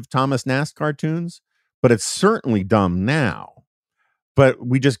the age of Thomas Nast cartoons, but it's certainly dumb now. But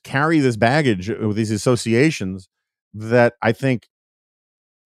we just carry this baggage with these associations that I think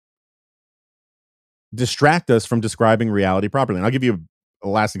distract us from describing reality properly. And I'll give you a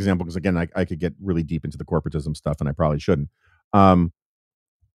last example, because again, I could get really deep into the corporatism stuff, and I probably shouldn't.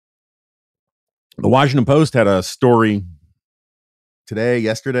 The Washington Post had a story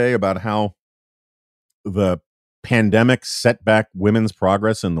yesterday, about how the pandemic set back women's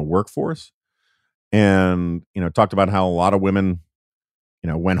progress in the workforce, and talked about how a lot of women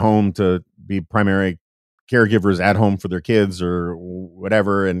went home to be primary caregivers at home for their kids or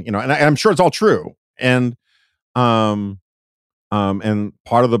whatever, and and I'm sure it's all true, and part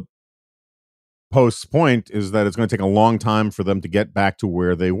of the Post's point is that it's going to take a long time for them to get back to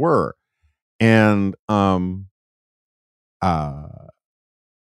where they were, and so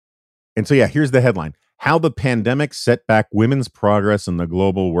yeah, here's the headline: How the pandemic set back women's progress in the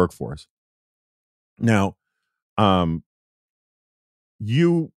global workforce. Now,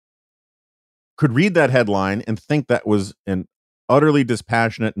 you could read that headline and think that was an utterly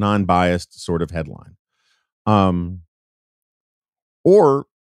dispassionate, non-biased sort of headline. Or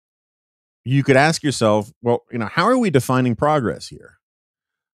you could ask yourself, well, how are we defining progress here?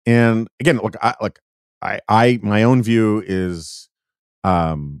 And again, look, I my own view is,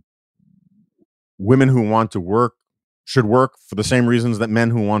 women who want to work should work for the same reasons that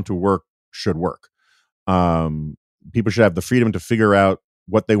men who want to work should work. People should have the freedom to figure out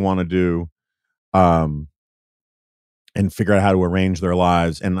what they want to do, and figure out how to arrange their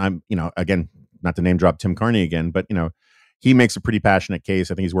lives. And I'm, again, not to name drop Tim Carney again, but he makes a pretty passionate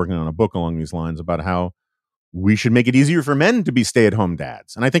case. I think he's working on a book along these lines about how we should make it easier for men to be stay-at-home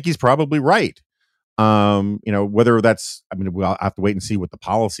dads. And I think he's probably right. Whether that's, we'll have to wait and see what the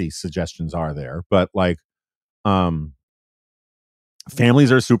policy suggestions are there, but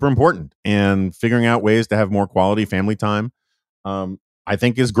families are super important, and figuring out ways to have more quality family time, I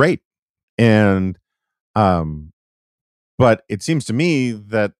think is great. And, but it seems to me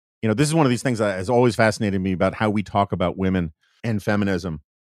that, this is one of these things that has always fascinated me about how we talk about women and feminism,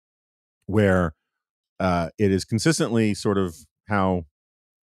 where it is consistently sort of how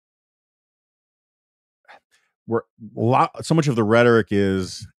so much of the rhetoric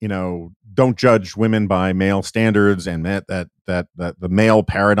is, don't judge women by male standards, and that the male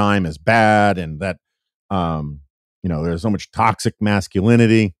paradigm is bad, and that there's so much toxic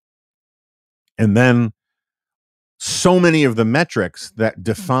masculinity. And then so many of the metrics that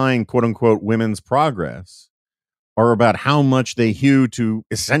define quote unquote women's progress are about how much they hew to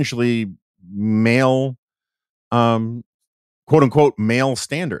essentially male, quote unquote male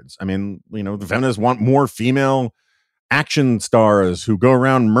standards. The feminists want more female action stars who go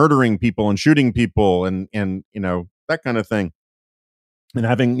around murdering people and shooting people and that kind of thing, and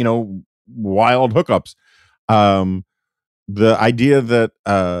having wild hookups. The idea that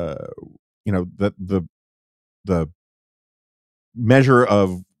that the measure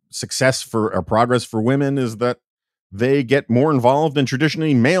of success or progress for women is that they get more involved in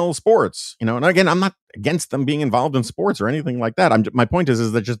traditionally male sports, and again, I'm not against them being involved in sports or anything like that. My point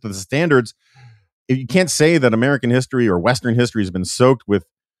is that just the standards, you can't say that American history or Western history has been soaked with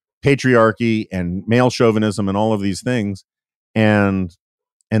patriarchy and male chauvinism and all of these things, and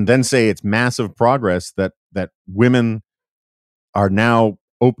then say it's massive progress that women are now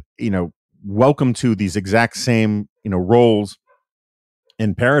welcome to these exact same roles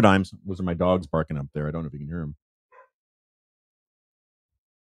and paradigms. Those are my dogs barking up there. I don't know if you can hear them.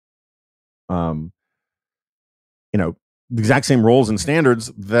 The exact same roles and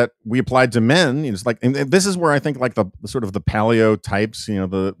standards that we applied to men. It's like, and this is where I think the sort of the paleo types,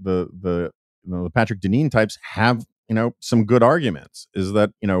 the Patrick Deneen types have some good arguments. Is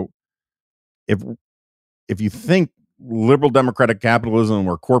that if you think liberal democratic capitalism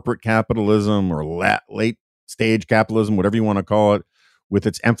or corporate capitalism or late stage capitalism, whatever you want to call it, with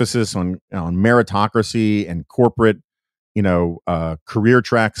its emphasis on meritocracy and corporate career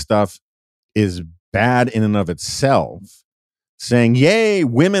track stuff is bad in and of itself, saying, yay,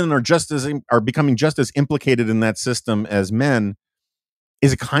 women are becoming just as implicated in that system as men,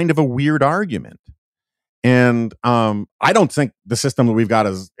 is a kind of a weird argument. And I don't think the system that we've got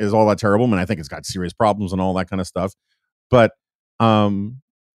is all that terrible. I think it's got serious problems and all that kind of stuff. But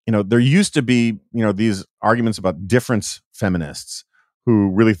there used to be these arguments about difference feminists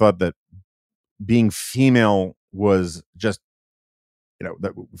who really thought that being female was just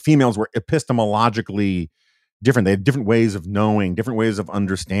that females were epistemologically different. They had different ways of knowing, different ways of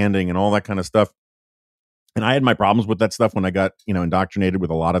understanding, and all that kind of stuff. And I had my problems with that stuff when I got indoctrinated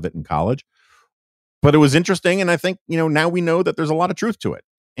with a lot of it in college. But it was interesting, and I think now we know that there's a lot of truth to it.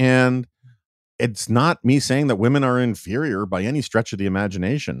 And it's not me saying that women are inferior by any stretch of the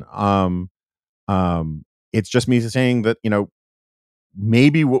imagination. It's just me saying that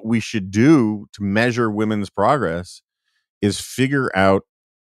maybe what we should do to measure women's progress is figure out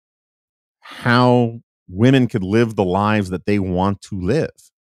how women could live the lives that they want to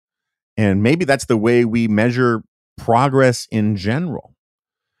live. And maybe that's the way we measure progress in general.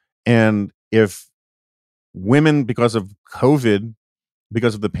 And if women, because of COVID,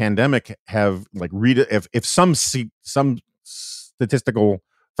 because of the pandemic, have if some statistical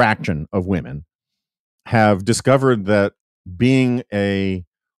fraction of women have discovered that being a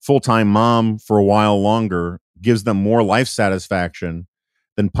full-time mom for a while longer gives them more life satisfaction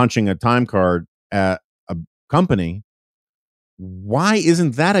than punching a time card at a company, why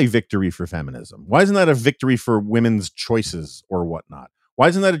isn't that a victory for feminism? Why isn't that a victory for women's choices or whatnot? Why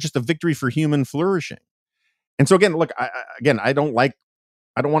isn't that just a victory for human flourishing? And so again, look, I don't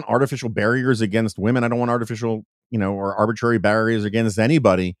want artificial barriers against women. I don't want artificial, or arbitrary barriers against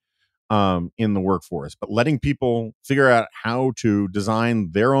anybody. in the workforce, but letting people figure out how to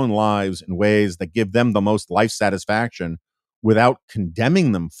design their own lives in ways that give them the most life satisfaction without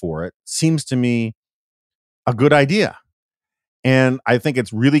condemning them for it seems to me a good idea. And I think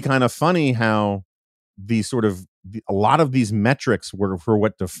it's really kind of funny how a lot of these metrics were for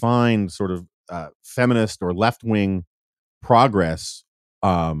what define sort of feminist or left wing progress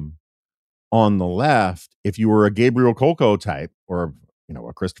on the left. If you were a Gabriel Kolko type, or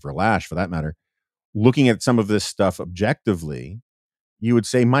a Christopher Lasch for that matter, looking at some of this stuff objectively, you would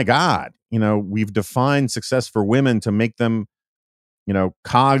say, my God, we've defined success for women to make them,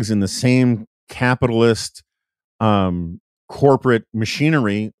 cogs in the same capitalist corporate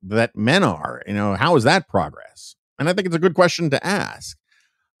machinery that men are. How is that progress? And I think it's a good question to ask.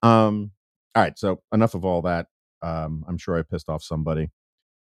 All right, so enough of all that. I'm sure I pissed off somebody.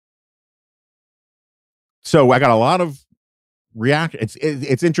 So I got a lot of react.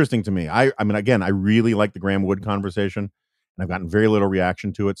 It's interesting to me. I mean, again, I really like the Graham Wood conversation, and I've gotten very little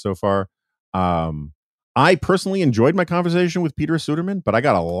reaction to it so far. I personally enjoyed my conversation with Peter Suderman, but I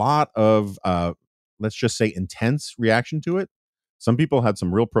got a lot of let's just say intense reaction to it. Some people had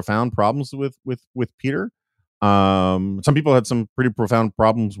some real profound problems with Peter. Some people had some pretty profound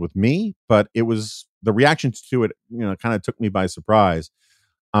problems with me, but it was the reactions to it, kind of took me by surprise.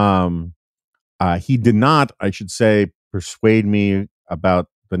 He did not, I should say, persuade me about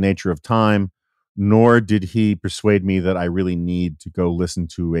the nature of time, nor did he persuade me that I really need to go listen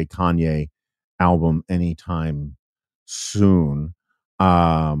to a Kanye album anytime soon.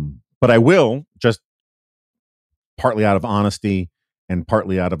 But I will, just partly out of honesty and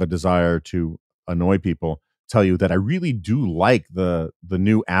partly out of a desire to annoy people, tell you that I really do like the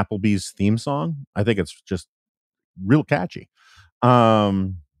new Applebee's theme song. I think it's just real catchy.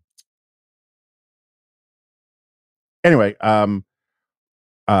 Anyway, I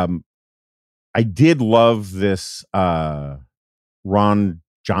did love this Ron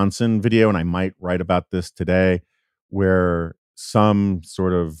Johnson video, and I might write about this today, where some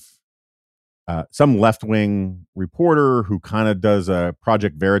sort of some left wing reporter who kind of does a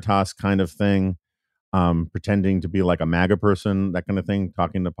Project Veritas kind of thing, pretending to be like a MAGA person, that kind of thing,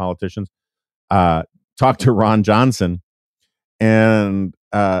 talking to politicians, talk to Ron Johnson, and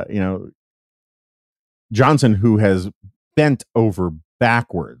Johnson, who has bent over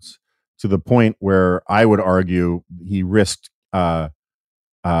backwards to the point where I would argue he risked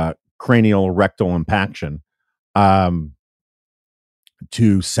cranial rectal impaction,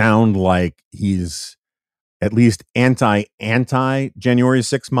 to sound like he's at least anti January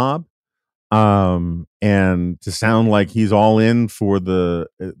 6th mob, and to sound like he's all in for the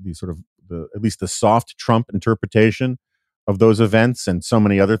sort of the at least the soft Trump interpretation of those events and so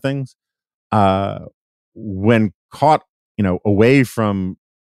many other things. When caught, away from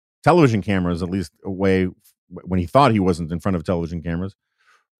television cameras, at least away when he thought he wasn't in front of television cameras,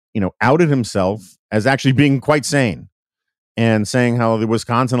 outed himself as actually being quite sane and saying how the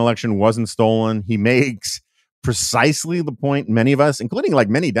Wisconsin election wasn't stolen. He makes precisely the point many of us, including like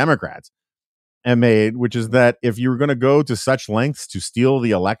many Democrats, have made, which is that if you were going to go to such lengths to steal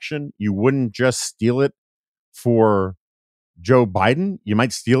the election, you wouldn't just steal it for Joe Biden. You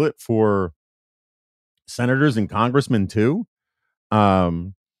might steal it for senators and congressmen too.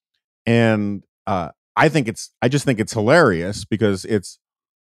 And I just think it's hilarious because it's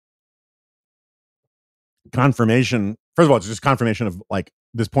confirmation. First of all, it's just confirmation of like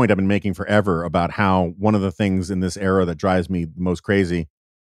this point I've been making forever about how one of the things in this era that drives me the most crazy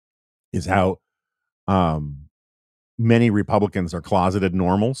is how many Republicans are closeted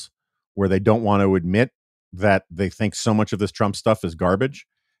normals, where they don't want to admit that they think so much of this Trump stuff is garbage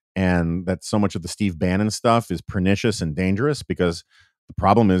and that so much of the Steve Bannon stuff is pernicious and dangerous, because the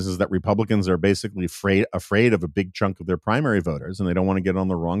problem is that Republicans are basically afraid of a big chunk of their primary voters, and they don't want to get on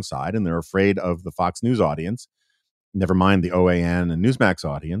the wrong side, and they're afraid of the Fox News audience, never mind the OAN and Newsmax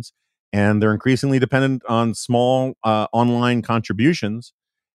audience, and they're increasingly dependent on small online contributions,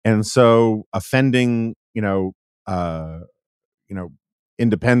 and so offending,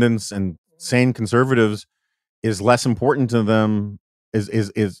 independents and sane conservatives is less important to them,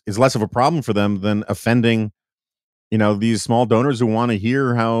 is less of a problem for them than offending these small donors who want to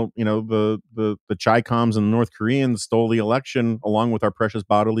hear how the Chi-Coms and the North Koreans stole the election along with our precious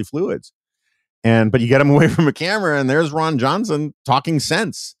bodily fluids. But you get them away from a camera, and there's Ron Johnson talking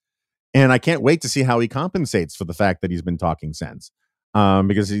sense, and I can't wait to see how he compensates for the fact that he's been talking sense,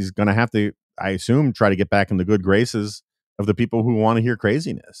 because he's going to have to, I assume, try to get back in the good graces of the people who want to hear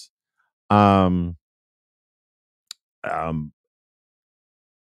craziness.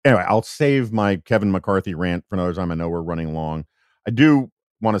 Anyway, I'll save my Kevin McCarthy rant for another time. I know we're running long. I do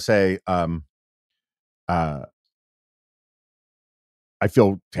want to say I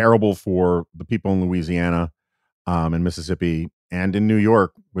feel terrible for the people in Louisiana, in Mississippi, and in New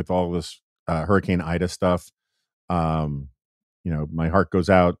York with all this Hurricane Ida stuff. Um, my heart goes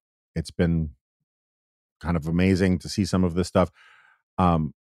out. It's been kind of amazing to see some of this stuff.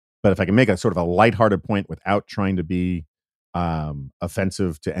 But if I can make a sort of a lighthearted point without trying to be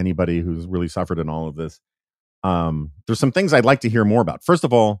offensive to anybody who's really suffered in all of this, there's some things I'd like to hear more about. First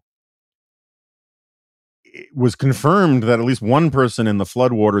of all, it was confirmed that at least one person in the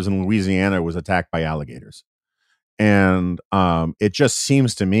floodwaters in Louisiana was attacked by alligators. And it just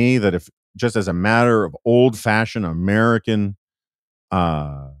seems to me that if just as a matter of old-fashioned American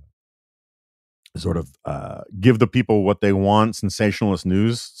sort of give the people what they want, sensationalist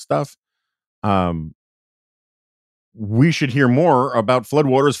news stuff, we should hear more about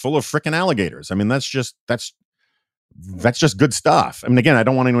floodwaters full of frickin' alligators. I mean, that's just good stuff. I mean, again, I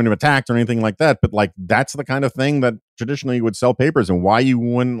don't want anyone to attack or anything like that, but like that's the kind of thing that traditionally would sell papers, and why you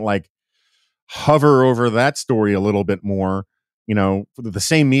wouldn't like hover over that story a little bit more. The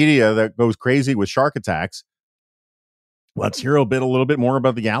same media that goes crazy with shark attacks, let's hear a little bit more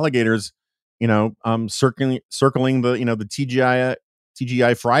about the alligators, circling the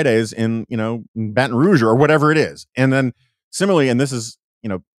TGI Fridays in Baton Rouge or whatever it is. And then similarly, and this is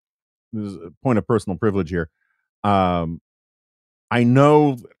a point of personal privilege here. I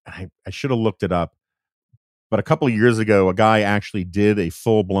know I should have looked it up, but a couple of years ago, a guy actually did a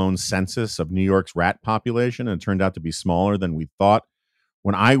full-blown census of New York's rat population, and it turned out to be smaller than we thought.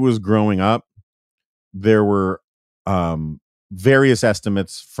 When I was growing up, there were various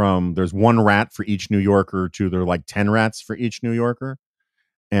estimates from there's one rat for each New Yorker to there are like 10 rats for each New Yorker.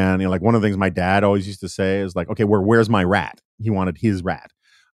 And like one of the things my dad always used to say is like, okay, where's my rat? He wanted his rat.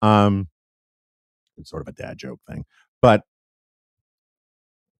 It's sort of a dad joke thing. But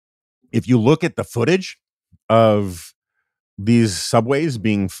if you look at the footage of these subways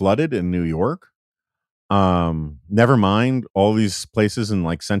being flooded in New York, never mind all these places in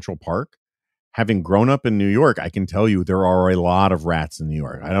like Central Park, having grown up in New York, I can tell you there are a lot of rats in New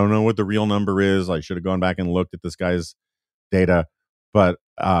York. I don't know what the real number is. I should have gone back and looked at this guy's data, but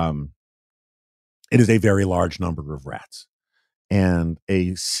it is a very large number of rats, and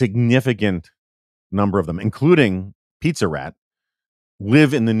a significant number of them, including pizza rat,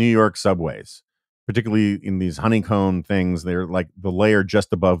 live in the New York subways, particularly in these honeycomb things. They're like the layer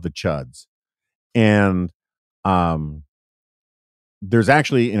just above the chuds. And there's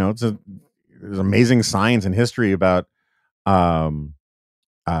actually, there's amazing science and history about,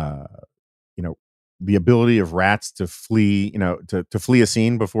 the ability of rats to flee, to flee a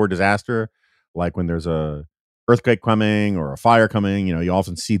scene before disaster. Like when there's a earthquake coming or a fire coming, you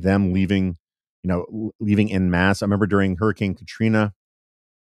often see them leaving en masse. I remember during Hurricane Katrina,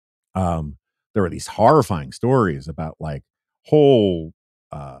 there were these horrifying stories about like whole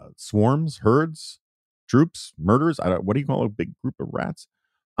swarms, herds, troops, murders. What do you call a big group of rats?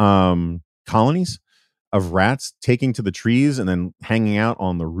 Colonies of rats taking to the trees and then hanging out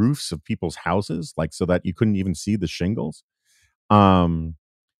on the roofs of people's houses, like so that you couldn't even see the shingles. And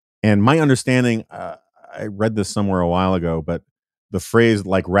my understanding, I read this somewhere a while ago, but the phrase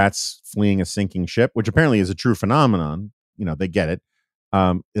like rats fleeing a sinking ship, which apparently is a true phenomenon, they get it.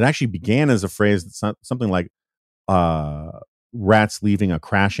 It actually began as a phrase that's something like rats leaving a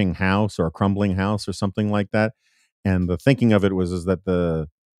crashing house or a crumbling house or something like that. And the thinking of it is that the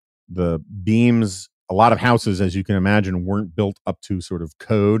beams, a lot of houses, as you can imagine, weren't built up to sort of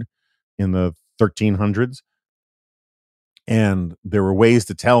code in the 1300s. And there were ways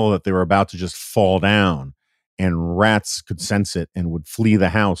to tell that they were about to just fall down, and rats could sense it and would flee the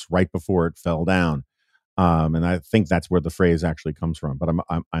house right before it fell down. And I think that's where the phrase actually comes from, but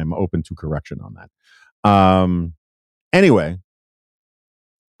I'm open to correction on that. Anyway,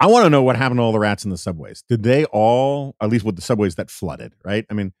 I want to know what happened to all the rats in the subways. Did they all, at least with the subways that flooded, right?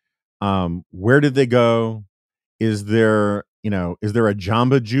 I mean, where did they go? Is there a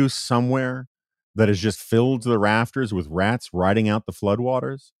Jamba Juice somewhere that is just filled to the rafters with rats riding out the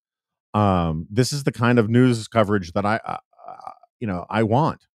floodwaters? This is the kind of news coverage that I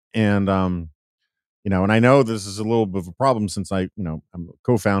want. And, and I know this is a little bit of a problem since I'm a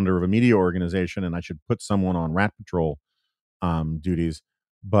co-founder of a media organization and I should put someone on rat patrol duties.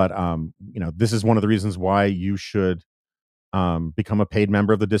 But, this is one of the reasons why you should become a paid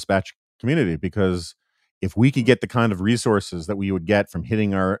member of the Dispatch community, because if we could get the kind of resources that we would get from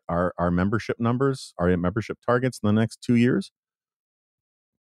hitting our membership numbers, our membership targets in the next 2 years,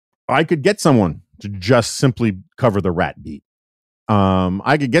 I could get someone to just simply cover the rat beat.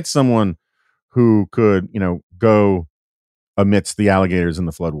 I could get someone who could, go amidst the alligators and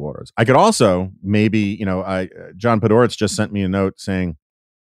the floodwaters. I could also maybe, John Podhoretz just sent me a note saying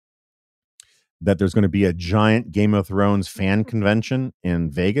that there's going to be a giant Game of Thrones fan convention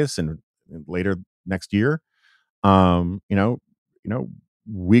in Vegas and later next year. Um, you know,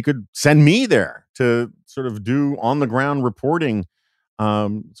 we could send me there to sort of do on the ground reporting,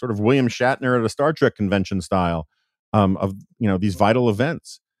 sort of William Shatner at a Star Trek convention style, of these vital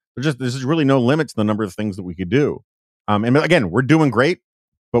events. There's really no limit to the number of things that we could do. And again, we're doing great,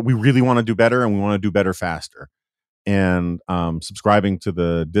 but we really want to do better, and we want to do better faster. And subscribing to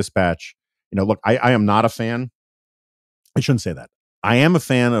the Dispatch, look, I am not a fan. I shouldn't say that. I am a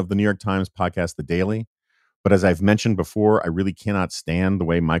fan of the New York Times podcast, The Daily. But as I've mentioned before, I really cannot stand the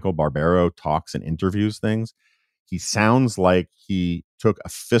way Michael Barbaro talks and interviews things. He sounds like he took a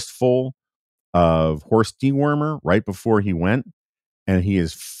fistful of horse dewormer right before he went, and he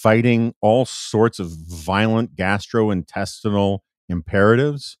is fighting all sorts of violent gastrointestinal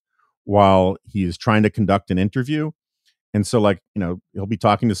imperatives while he is trying to conduct an interview. And so, he'll be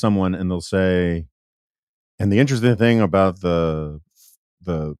talking to someone and they'll say, and the interesting thing about the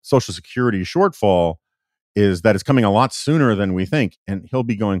Social Security shortfall is that it's coming a lot sooner than we think. And he'll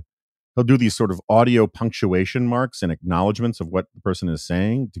do these sort of audio punctuation marks and acknowledgments of what the person is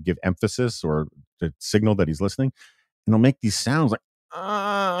saying to give emphasis or to signal that he's listening. And he'll make these sounds like,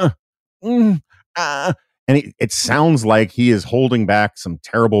 and it sounds like he is holding back some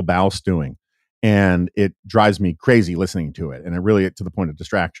terrible bowel stewing. And it drives me crazy listening to it. And it really, to the point of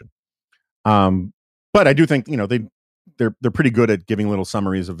distraction. But I do think, they're pretty good at giving little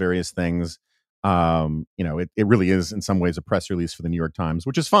summaries of various things. It really is in some ways a press release for the New York Times,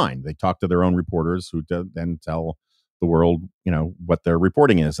 which is fine. They talk to their own reporters who then tell the world, what their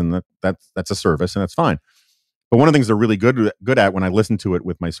reporting is, and that's a service, and that's fine. But one of the things they're really good at when I listen to it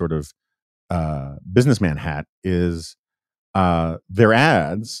with my sort of businessman hat is their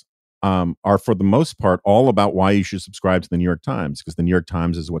ads are for the most part all about why you should subscribe to the New York Times, because the New York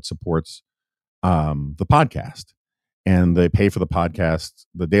Times is what supports the podcast. And they pay for the podcast,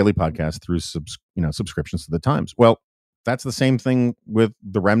 the daily podcast, through subscriptions to the Times. Well, that's the same thing with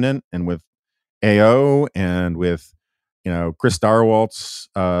The Remnant and with AO and with Chris Starwalt's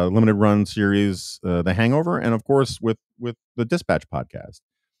limited run series, The Hangover, and of course with the Dispatch podcast.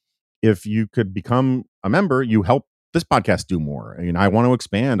 If you could become a member, you help this podcast do more. I want to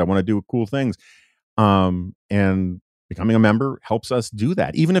expand. I want to do cool things, and becoming a member helps us do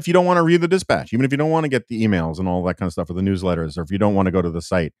that. Even if you don't want to read the Dispatch, even if you don't want to get the emails and all that kind of stuff, or the newsletters, or if you don't want to go to the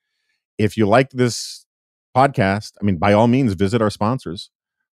site, if you like this podcast, by all means, visit our sponsors.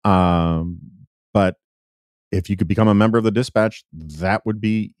 But if you could become a member of the Dispatch, that would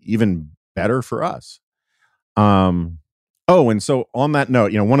be even better for us. And so on that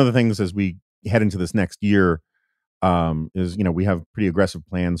note, one of the things as we head into this next year, is we have pretty aggressive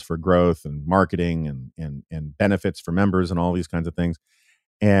plans for growth and marketing and benefits for members and all these kinds of things,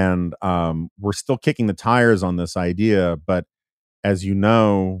 and we're still kicking the tires on this idea. But as you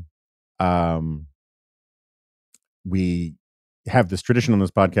know, we have this tradition on this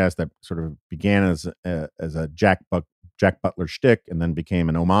podcast that sort of began as a Jack Butler shtick and then became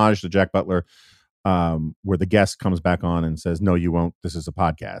an homage to Jack Butler, where the guest comes back on and says, "No, you won't. This is a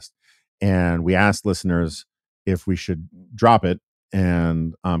podcast." And we asked listeners if we should drop it,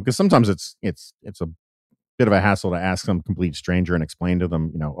 and because sometimes it's a bit of a hassle to ask some complete stranger and explain to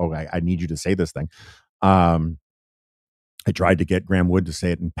them, I need you to say this thing. I tried to get Graham Wood to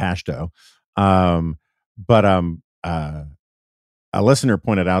say it in Pashto, but a listener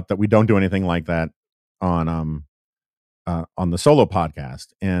pointed out that we don't do anything like that on the solo podcast,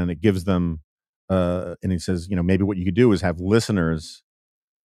 and it gives them and he says, maybe what you could do is have listeners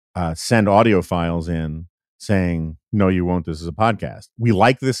send audio files in saying, "No, you won't. This is a podcast." We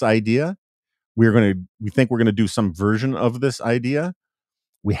like this idea. We think we're going to do some version of this idea.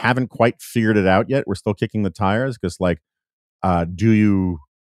 We haven't quite figured it out yet. We're still kicking the tires because, do you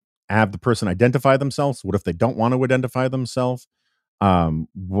have the person identify themselves? What if they don't want to identify themselves?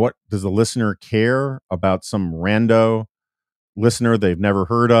 What does the listener care about some rando listener they've never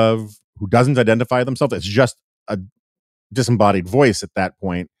heard of who doesn't identify themselves? It's just a disembodied voice at that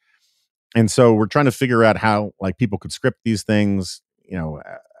point. And so we're trying to figure out how people could script these things,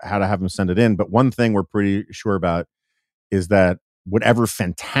 how to have them send it in. But one thing we're pretty sure about is that whatever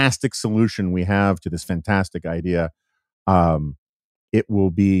fantastic solution we have to this fantastic idea, it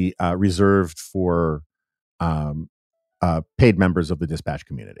will be reserved for paid members of the Dispatch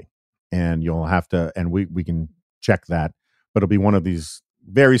community. And you'll have to, and we can check that, but it'll be one of these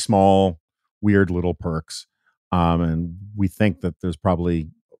very small, weird little perks. And we think that there's probably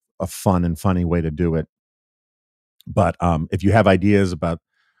a fun and funny way to do it. But if you have ideas about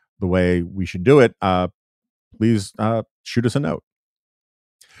the way we should do it, please shoot us a note.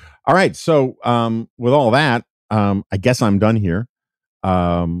 All right. So with all that, I guess I'm done here.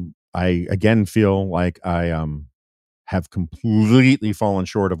 I again feel like I have completely fallen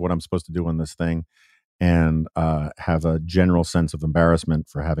short of what I'm supposed to do on this thing, and have a general sense of embarrassment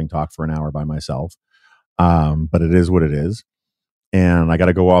for having talked for an hour by myself. But it is what it is. And I got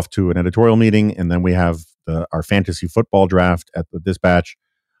to go off to an editorial meeting, and then we have our fantasy football draft at the Dispatch.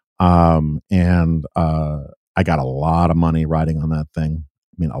 And I got a lot of money riding on that thing.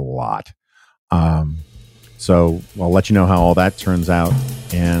 I mean, a lot. So I'll let you know how all that turns out,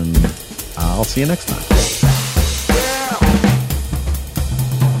 and I'll see you next time.